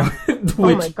shootout.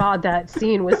 Oh my god, that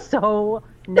scene was so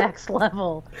next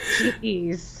level.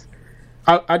 Jeez.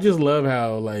 I just love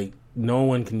how no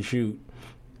one can shoot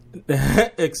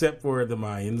except for the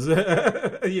Mayans,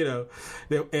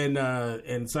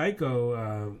 and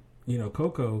Psycho,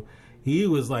 Coco, he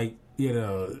was like,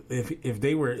 if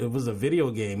it was a video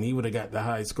game, he would have got the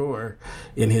high score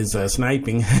in his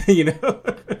sniping.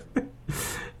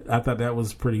 I thought that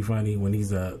was pretty funny when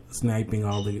he's sniping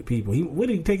all the people. What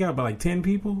did he take out, by 10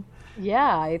 people?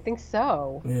 Yeah, I think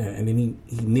so. Yeah, and then he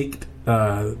nicked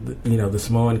the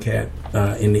Samoan cat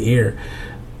in the ear.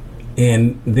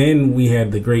 And then we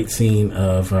had the great scene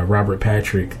of Robert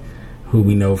Patrick, who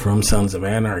we know from Sons of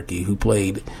Anarchy, who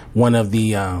played one of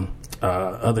the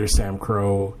other Sam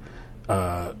Crow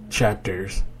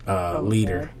chapters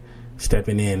leader,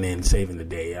 stepping in and saving the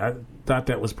day. I thought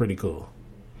that was pretty cool.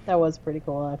 That was pretty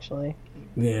cool, actually.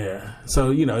 Yeah.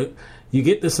 So, you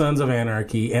get the Sons of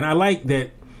Anarchy, and I like that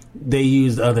they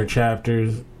used other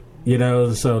chapters,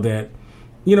 so that,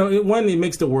 it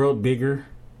makes the world bigger.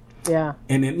 Yeah.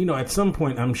 And then, at some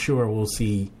point, I'm sure we'll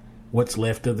see what's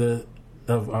left of the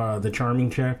Charming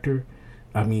chapter.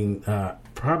 I mean,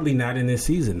 probably not in this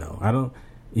season, though. I don't,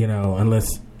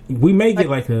 unless we may get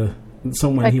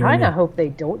someone here. I kind of hope they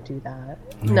don't do that.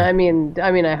 Yeah. No, I mean,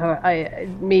 I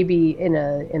maybe in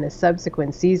a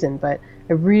subsequent season, but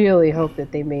I really hope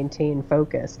that they maintain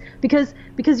focus because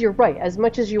you're right. As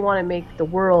much as you want to make the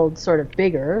world sort of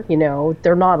bigger,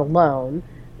 they're not alone.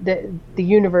 The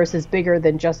universe is bigger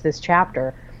than just this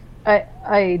chapter.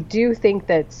 I do think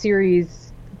that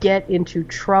series get into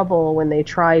trouble when they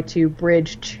try to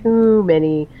bridge too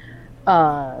many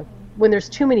when there's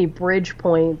too many bridge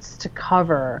points to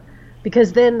cover,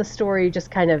 because then the story just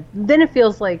then it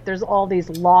feels like there's all these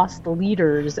lost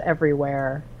leaders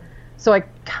everywhere. So I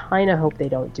kind of hope they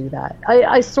don't do that.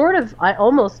 I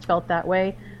almost felt that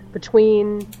way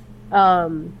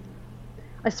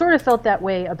I sort of felt that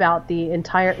way about the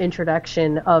entire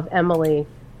introduction of Emily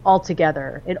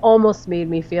altogether. It almost made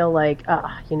me feel like,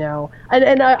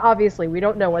 and obviously we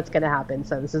don't know what's going to happen,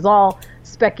 so this is all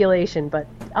speculation, but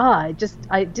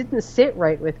it didn't sit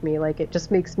right with me. Like, it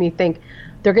just makes me think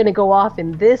they're going to go off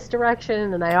in this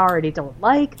direction, and I already don't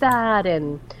like that.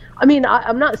 And I mean,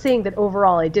 I'm not saying that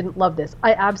overall I didn't love this.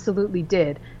 I absolutely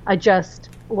did. I just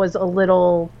was a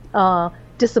little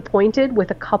disappointed with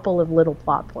a couple of little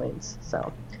plot points.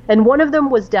 So, and one of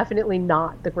them was definitely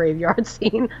not the graveyard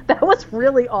scene. That was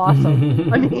really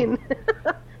awesome. I mean,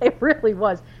 it really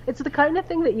was. It's the kind of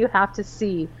thing that you have to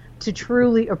see to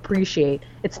truly appreciate.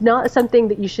 It's not something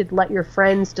that you should let your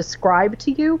friends describe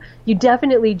to you. You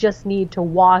definitely just need to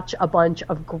watch a bunch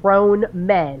of grown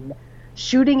men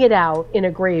shooting it out in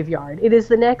a graveyard. It is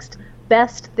the next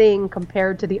best thing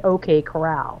compared to the OK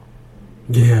Corral.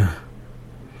 Yeah.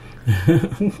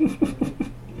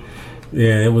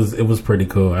 Yeah, it was pretty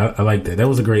cool. I liked it. That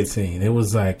was a great scene. It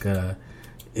was like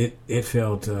it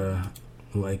felt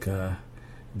like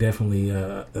definitely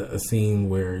a scene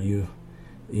where you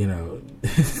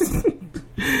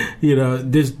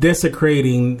just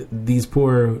desecrating these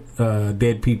poor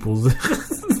dead people's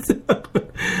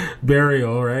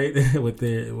burial, right? with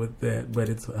that, but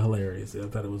it's hilarious. I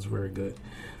thought it was very good.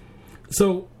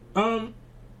 So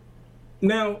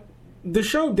now the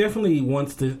show definitely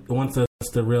wants us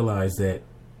to realize that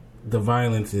the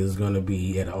violence is going to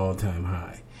be at an all-time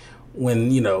high when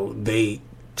they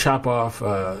chop off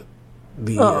and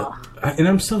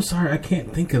I'm so sorry, I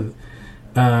can't think of.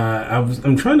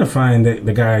 I'm trying to find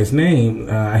the guy's name.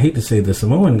 I hate to say the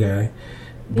Samoan guy.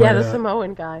 But, the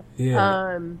Samoan guy.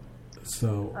 Yeah.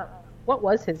 What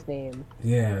was his name?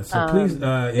 Yeah. So please.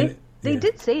 They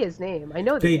did say his name. I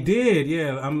know they did.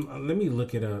 Yeah. Let me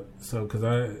look it up. So because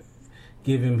I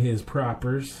give him his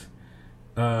propers,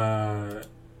 and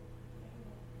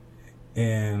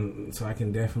so I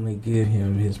can definitely give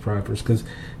him his propers because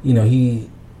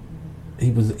he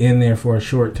was in there for a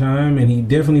short time, and he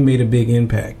definitely made a big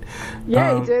impact.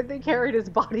 Yeah, he did. They carried his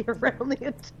body around the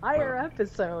entire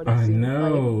episode. I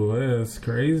know. That's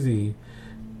crazy.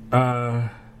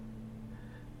 Okay.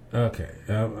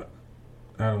 I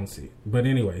don't see it. But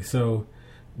anyway,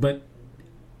 they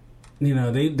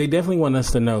definitely want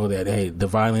us to know that, hey, the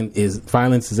violence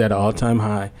is at an all-time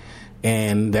high.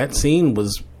 And that scene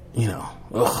was, it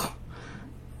was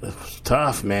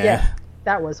tough, man. Yeah,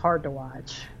 that was hard to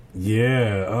watch.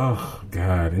 Yeah. Oh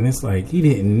God. And it's like he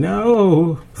didn't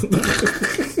know.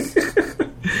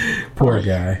 Poor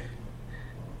guy.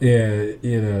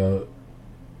 Yeah.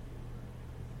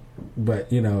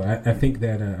 But I think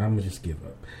that I'm gonna just give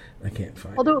up. I can't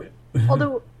find it.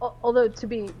 Although to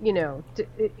be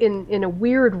in a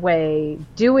weird way,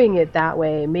 doing it that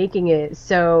way, making it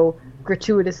so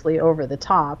gratuitously over the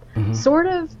top, sort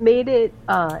of made it.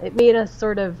 It made us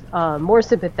sort of more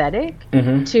sympathetic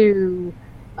to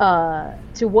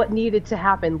what needed to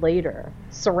happen later.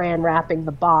 Saran wrapping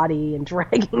the body and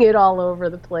dragging it all over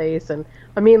the place. And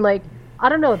I mean, like, I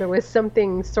don't know, there was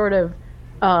something sort of,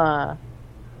 God,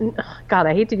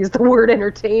 I hate to use the word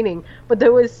entertaining, but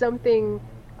there was something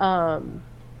that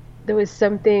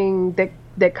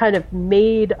kind of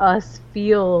made us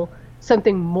feel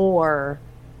something more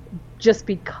just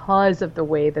because of the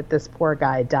way that this poor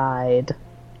guy died.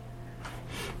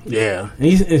 Yeah.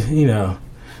 He's,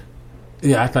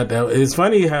 yeah, I thought that it's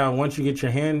funny how once you get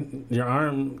your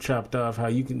arm chopped off, how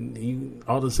you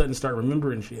all of a sudden start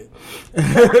remembering shit.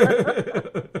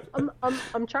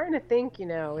 I'm trying to think,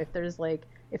 if there's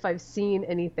if I've seen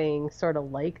anything sort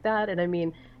of like that. And I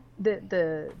mean,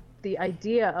 the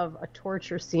idea of a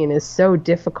torture scene is so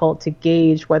difficult to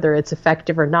gauge whether it's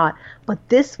effective or not. But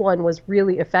this one was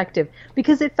really effective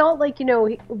because it felt like,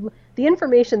 the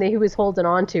information that he was holding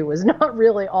on to was not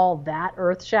really all that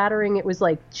earth-shattering. It was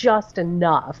just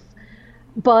enough.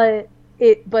 But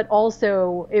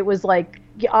also it was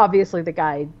obviously the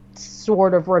guy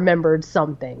sort of remembered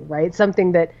something, right?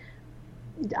 Something that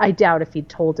I doubt if he'd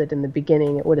told it in the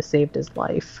beginning, it would have saved his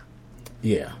life.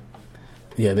 Yeah.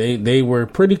 Yeah, they were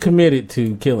pretty committed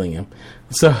to killing him.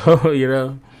 So,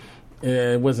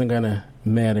 it wasn't going to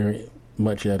matter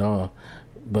much at all.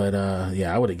 But,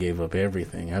 I would have gave up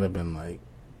everything. I'd have been I'd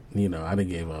have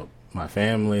gave up my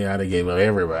family. I'd have gave up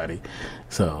everybody.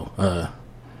 So, yeah.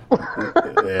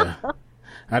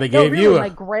 I'd have gave you my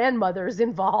grandmother's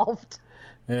involved.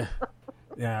 Yeah.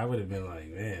 Yeah, I would have been like,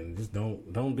 man, just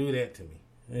don't do that to me,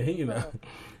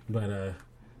 But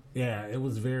yeah, it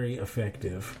was very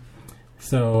effective.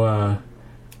 So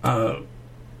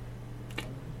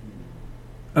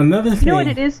another thing, You know what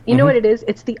it is? You know what it is?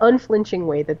 It's the unflinching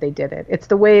way that they did it. It's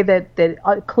the way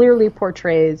that clearly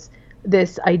portrays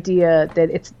this idea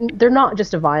that they're not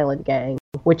just a violent gang,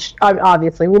 which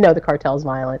obviously we know the cartel's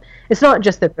violent. It's not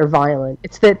just that they're violent.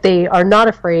 It's that they are not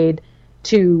afraid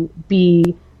to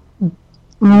be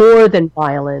more than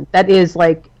violent. That is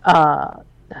like,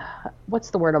 what's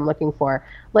the word I'm looking for?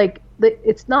 Like,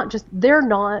 it's not just, they're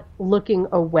not looking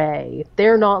away.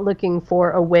 They're not looking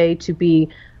for a way to be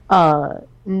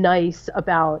nice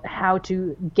about how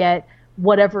to get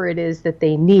whatever it is that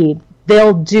they need.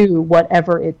 They'll do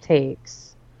whatever it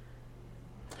takes.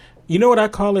 You know what I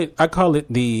call it? I call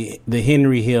it the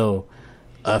Henry Hill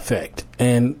effect.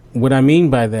 And what I mean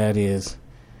by that is,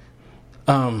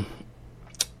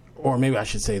 or maybe I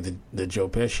should say the Joe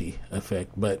Pesci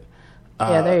effect, but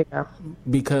Yeah, there you go.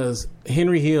 because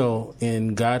Henry Hill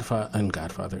in Godfather, in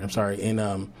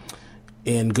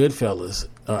Goodfellas,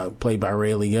 played by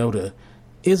Ray Liotta,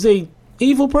 is a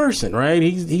evil person, right?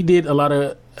 He did a lot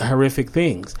of horrific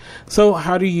things. So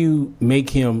how do you make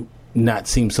him not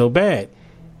seem so bad?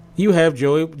 You have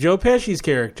Joe Pesci's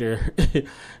character,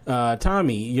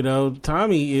 Tommy.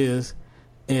 Tommy is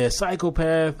a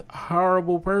psychopath,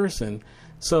 horrible person.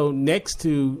 So next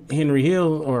to Henry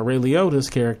Hill or Ray Liotta's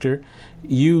character,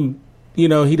 he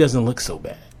doesn't look so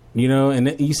bad.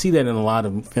 And you see that in a lot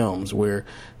of films where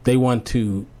they want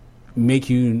to make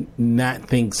you not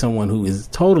think someone who is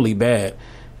totally bad,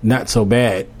 not so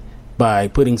bad, by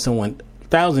putting someone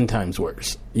 1,000 times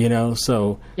worse.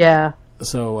 So Yeah.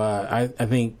 So I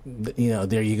think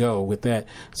there you go with that.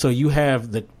 So you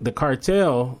have the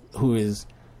cartel who is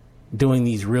doing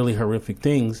these really horrific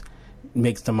things,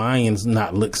 makes the Mayans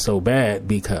not look so bad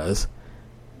because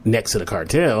next to the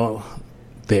cartel,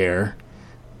 they are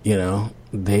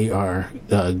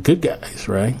good guys,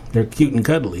 right? They're cute and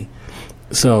cuddly.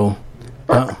 So,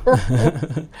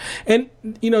 and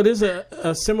there's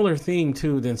a similar theme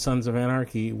too than Sons of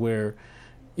Anarchy, where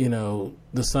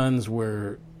the sons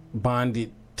were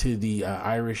bonded to the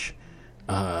Irish,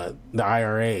 the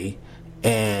IRA,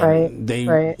 and they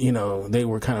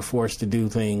were kind of forced to do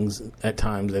things at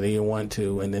times that they didn't want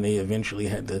to, and then they eventually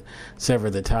had to sever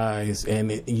the ties.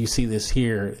 And you see this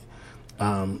here,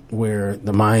 where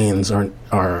the Mayans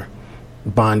are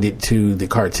bonded to the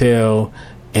cartel,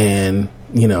 and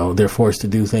they're forced to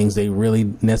do things they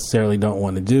really necessarily don't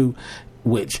want to do,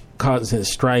 which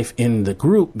causes strife in the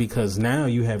group, because now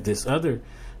you have this other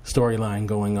storyline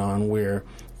going on where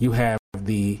you have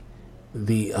you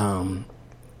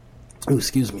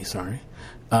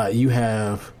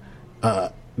have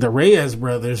the Reyes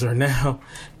brothers are now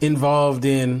involved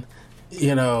in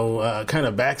kind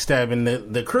of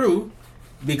backstabbing the crew,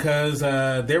 because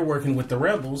they're working with the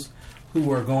rebels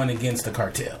who are going against the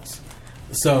cartels.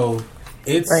 So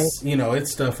it's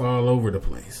it's stuff all over the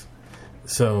place.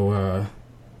 So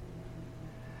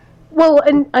well,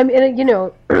 and I mean,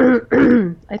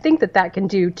 I think that can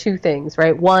do two things,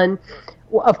 right? One,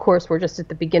 of course, we're just at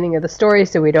the beginning of the story,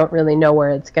 so we don't really know where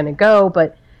it's going to go.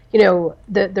 But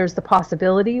there's the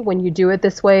possibility when you do it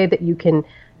this way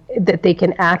that they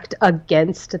can act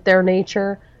against their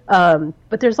nature.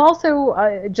 But there's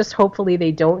also just hopefully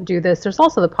they don't do this. There's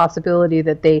also the possibility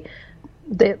that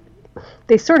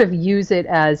they sort of use it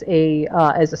as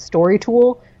a story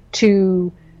tool to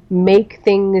make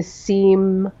things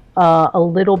seem a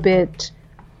little bit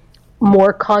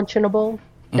more conscionable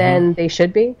than they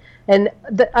should be. And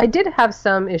I did have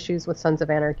some issues with Sons of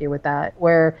Anarchy with that,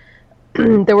 where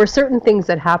there were certain things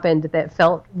that happened that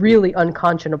felt really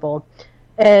unconscionable.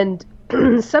 And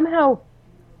somehow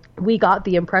we got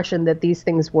the impression that these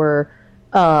things were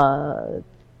not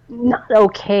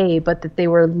okay, but that they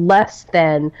were less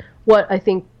than what I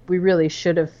think we really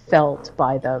should have felt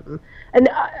by them. And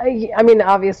I mean,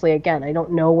 obviously, again, I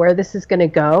don't know where this is going to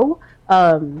go,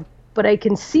 but I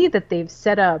can see that they've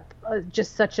set up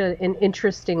just such an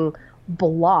interesting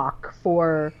block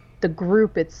for the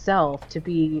group itself to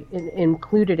be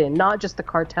included in, not just the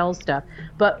cartel stuff,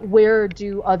 but where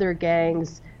do other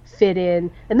gangs fit in?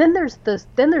 And then there's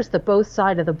the both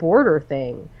side of the border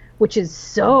thing, which is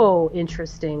so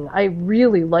interesting. I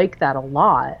really like that a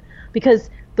lot, because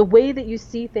the way that you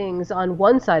see things on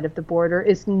one side of the border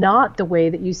is not the way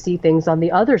that you see things on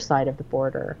the other side of the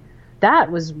border.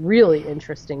 That was really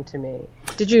interesting to me.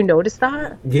 Did you notice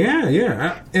that?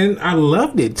 Yeah. And I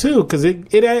loved it too, because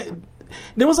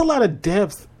there was a lot of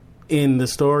depth in the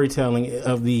storytelling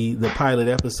of the pilot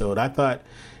episode. I thought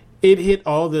it hit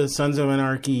all the Sons of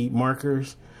Anarchy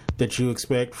markers that you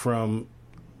expect from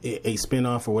a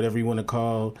spinoff or whatever you want to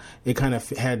call it. Kind of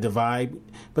had the vibe,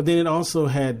 but then it also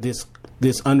had this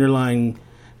underlying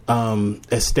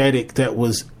aesthetic that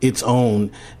was its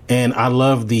own, and I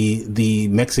love the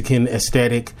Mexican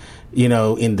aesthetic, you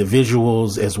know, in the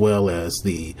visuals as well as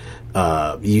the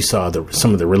you saw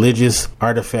some of the religious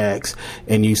artifacts,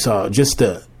 and you saw just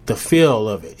the feel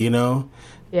of it, you know.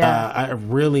 Yeah. I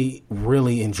really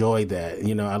enjoyed that.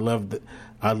 You know, I love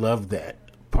that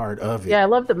part of it. Yeah, I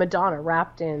love the Madonna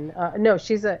wrapped in. No, is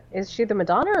she the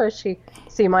Madonna, or is she?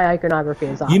 See, my iconography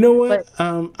is off. You know what?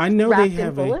 But I know they wrapped in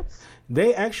have bullets?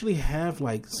 they actually have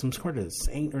like some sort of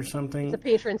saint or something. The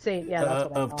patron saint, yeah, that's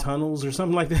what I of thought. tunnels or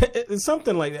something like that. It's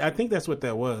something like that. I think that's what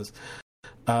that was.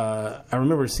 I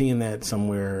remember seeing that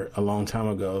somewhere a long time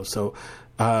ago. So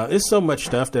it's so much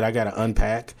stuff that I got to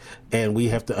unpack, and we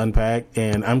have to unpack.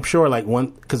 And I'm sure, like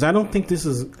because I don't think this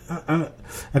is. I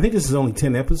think this is only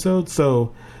 10 episodes.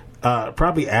 So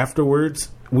probably afterwards,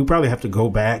 we probably have to go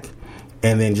back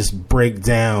and then just break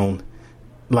down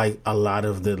like a lot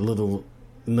of the little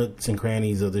nooks and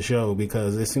crannies of the show,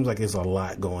 because it seems like there's a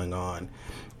lot going on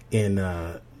in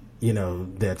you know,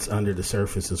 that's under the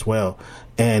surface as well.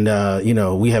 And you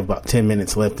know, we have about 10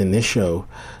 minutes left in this show,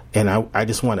 and I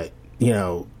just want to, you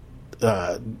know,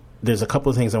 there's a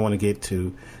couple of things I want to get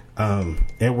to.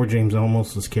 Edward James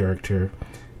Olmos's character,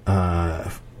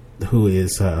 who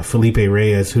is Felipe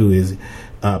Reyes, who is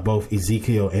both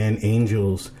Ezekiel and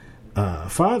Angel's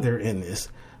father in this.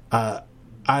 I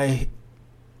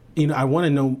want to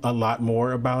know a lot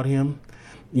more about him.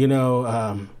 You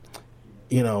know,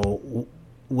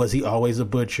 was he always a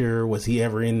butcher? Was he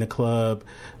ever in the club?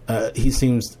 He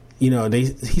seems,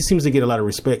 he seems to get a lot of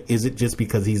respect. Is it just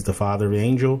because he's the father of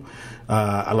Angel?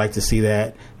 I like to see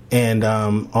that. And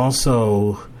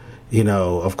also,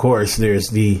 of course, there is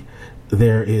the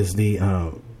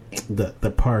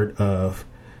part of,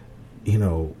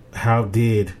 how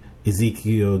did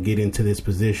Ezekiel get into this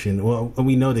position? Well,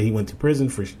 we know that he went to prison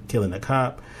for killing a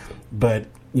cop, but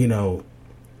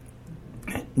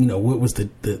what was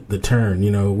the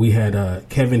turn? We had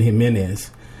Kevin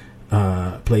Jimenez,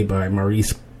 played by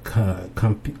Maurice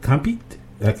Compete.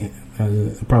 I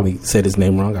probably said his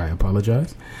name wrong. I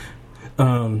apologize.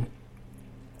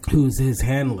 Who's his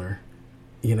handler?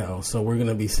 So we're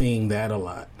gonna be seeing that a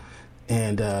lot,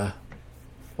 and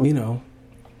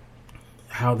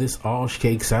how this all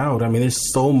shakes out. I mean,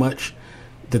 there's so much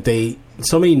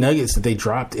so many nuggets that they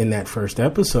dropped in that first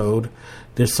episode.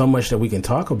 There's so much that we can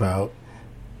talk about.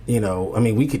 I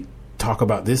mean, we could talk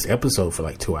about this episode for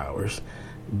like 2 hours,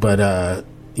 but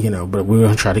but we're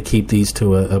going to try to keep these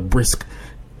to a brisk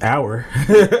hour.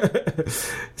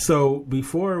 So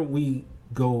before we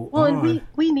go on, and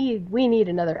we need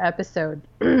another episode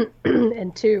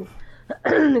and two,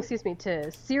 excuse me,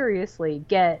 to seriously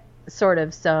get sort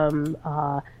of some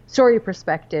story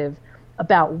perspective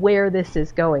about where this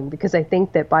is going, because I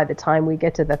think that by the time we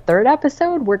get to the third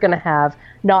episode, we're going to have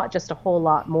not just a whole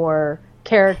lot more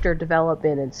character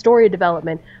development and story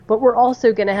development, but we're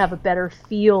also going to have a better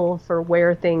feel for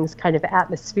where things kind of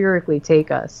atmospherically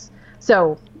take us.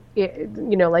 So,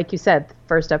 like you said, the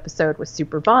first episode was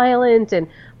super violent,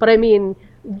 but I mean,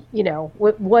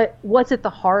 what's at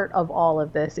the heart of all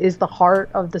of this? Is the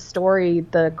heart of the story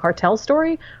the cartel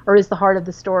story, or is the heart of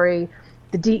the story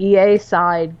the DEA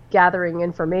side gathering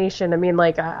information? I mean,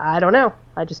 like, I don't know.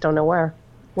 I just don't know where.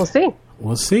 We'll see.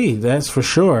 We'll see. That's for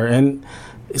sure. And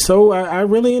so I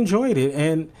really enjoyed it.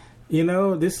 And,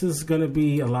 this is going to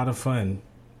be a lot of fun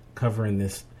covering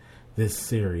this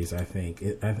series, I think.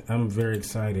 I'm very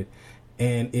excited.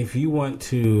 And if you want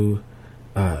to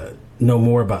know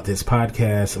more about this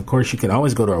podcast, of course, you can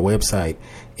always go to our website,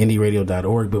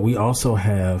 indieradio.org. But we also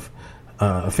have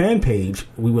a fan page.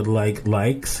 We would like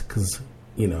likes because,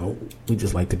 we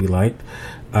just like to be liked.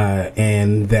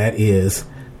 And that is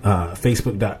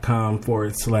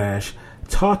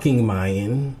facebook.com/Talking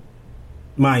Mayans.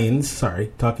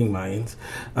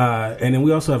 And then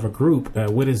we also have a group.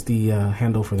 What is the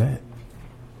handle for that?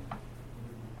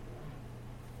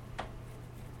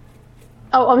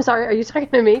 Oh, I'm sorry. Are you talking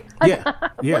to me? Yeah.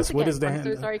 Yes. What is the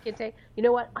handle? I'm so sorry, Kinte. You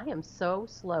know what? I am so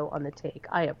slow on the take.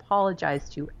 I apologize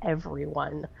to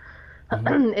everyone.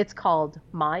 Mm-hmm. It's called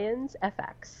Mayans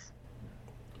FX.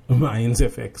 Mayans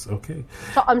FX. Okay.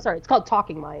 I'm sorry. It's called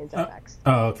Talking Mayans FX.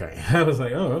 Oh, okay. I was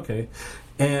like, oh, okay.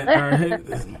 And all right.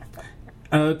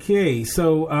 Okay.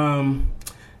 So,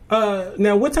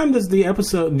 now, what time does the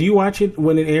episode? Do you watch it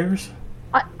when it airs?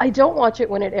 I don't watch it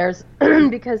when it airs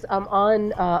because I'm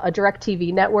on a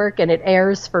DirecTV network, and it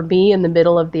airs for me in the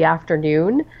middle of the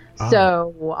afternoon.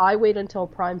 So I wait until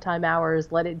primetime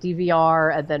hours, let it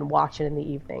DVR, and then watch it in the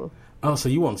evening. Oh, so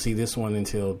you won't see this one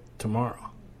until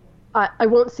tomorrow. I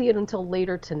won't see it until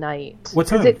later tonight. What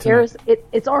time? It airs.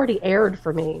 It's already aired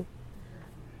for me.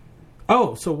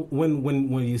 Oh, so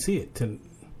when you see it?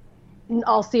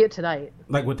 I'll see it tonight.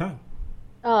 Like what time?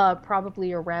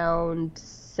 Probably around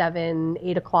 7,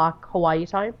 8 o'clock Hawaii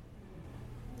time.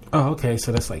 Oh, okay.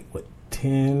 So that's like what,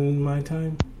 10 my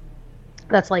time?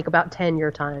 That's like about 10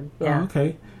 your time. Yeah. Oh,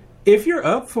 okay. If you're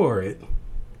up for it,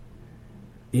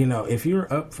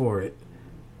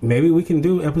 maybe we can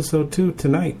do episode 2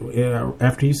 tonight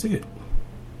after you see it.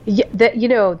 Yeah,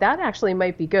 that actually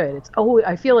might be good.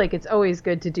 I feel like it's always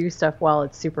good to do stuff while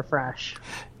it's super fresh.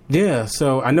 Yeah,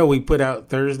 so I know we put out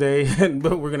Thursday,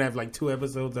 but we're gonna have like 2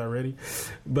 episodes already.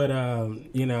 But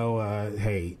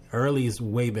hey, early is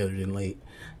way better than late.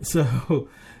 So,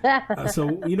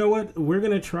 so you know what? We're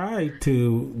gonna try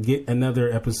to get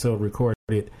another episode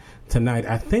recorded tonight.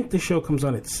 I think the show comes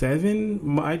on at 7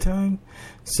 my time,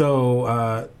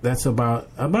 so that's about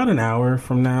an hour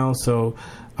from now. So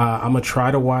I'm gonna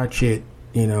try to watch it.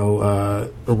 I'll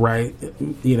probably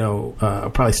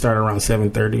start around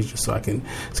 7:30 just so I can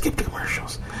skip the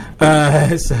commercials.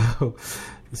 But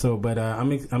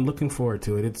I'm looking forward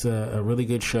to it. It's a really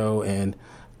good show, and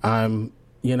I'm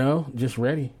just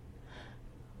ready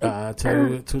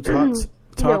to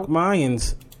talk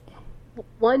Mayans.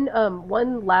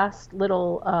 One last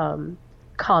little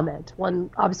comment, one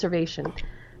observation.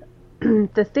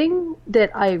 The thing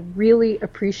that I really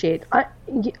appreciate, I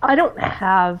don't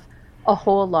have a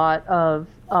whole lot of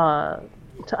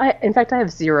in fact I have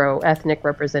 0 ethnic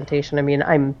representation. I mean,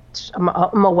 I'm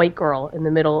a white girl in the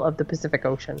middle of the Pacific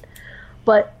Ocean,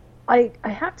 but I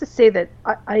have to say that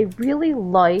I really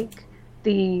like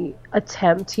the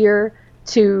attempt here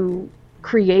to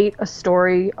create a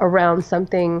story around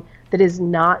something that is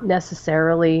not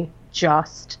necessarily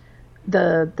just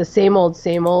the same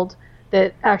old,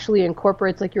 that actually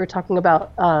incorporates, like you were talking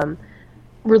about,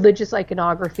 religious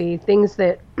iconography, things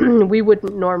that we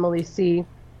wouldn't normally see,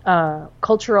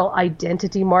 cultural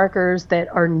identity markers that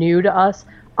are new to us.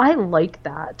 I like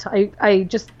that. I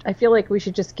feel like we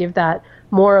should just give that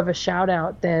more of a shout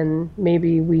out than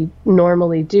maybe we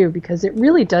normally do, because it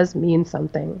really does mean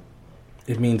something.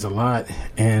 It means a lot.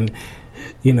 And,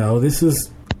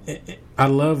 I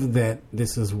love that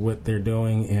this is what they're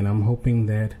doing, and I'm hoping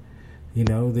that,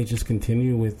 they just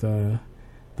continue with the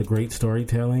great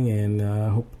storytelling, and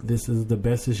hope this is the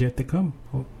best is yet to come.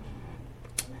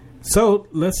 So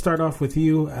let's start off with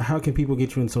you. How can people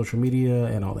get you in social media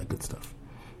and all that good stuff?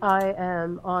 I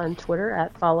am on Twitter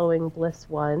at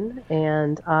followingbliss1,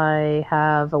 and I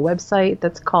have a website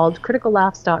that's called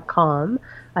criticallaughs.com.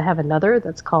 I have another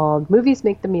that's called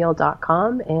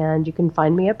moviesmakethemeal.com, and you can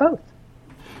find me at both.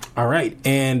 All right.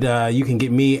 And you can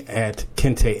get me at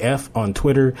Kente F on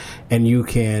Twitter, and you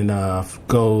can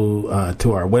go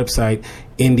to our website,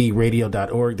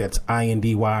 indyradio.org. That's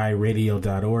INDY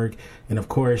radio.org. And of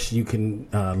course, you can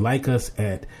like us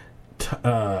at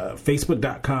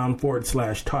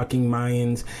facebook.com/Talking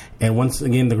Mayans. And once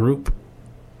again, the group.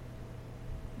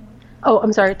 Oh,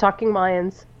 I'm sorry. Talking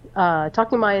Mayans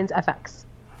FX.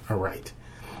 All right.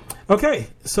 Okay.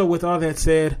 So with all that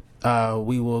said,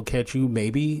 we will catch you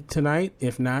maybe tonight,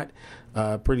 if not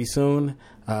pretty soon.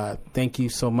 Thank you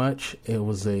so much. It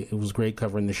was great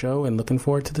covering the show, and looking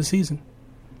forward to the season.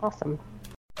 Awesome.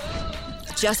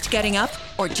 Just getting up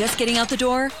or just getting out the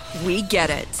door? We get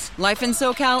it. Life in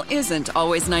SoCal isn't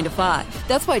always 9 to 5.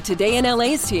 That's why Today in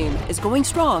LA's team is going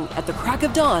strong at the crack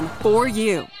of dawn for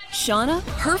you. Shauna,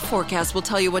 her forecast will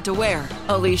tell you what to wear.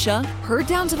 Alicia, her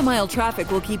down-to-the-mile traffic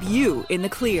will keep you in the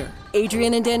clear.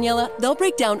 Adrian and Daniela, they'll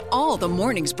break down all the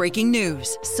morning's breaking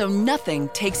news, so nothing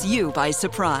takes you by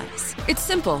surprise. It's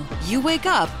simple. You wake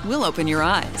up, we'll open your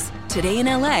eyes. Today in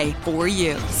LA for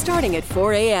you. Starting at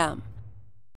 4 a.m.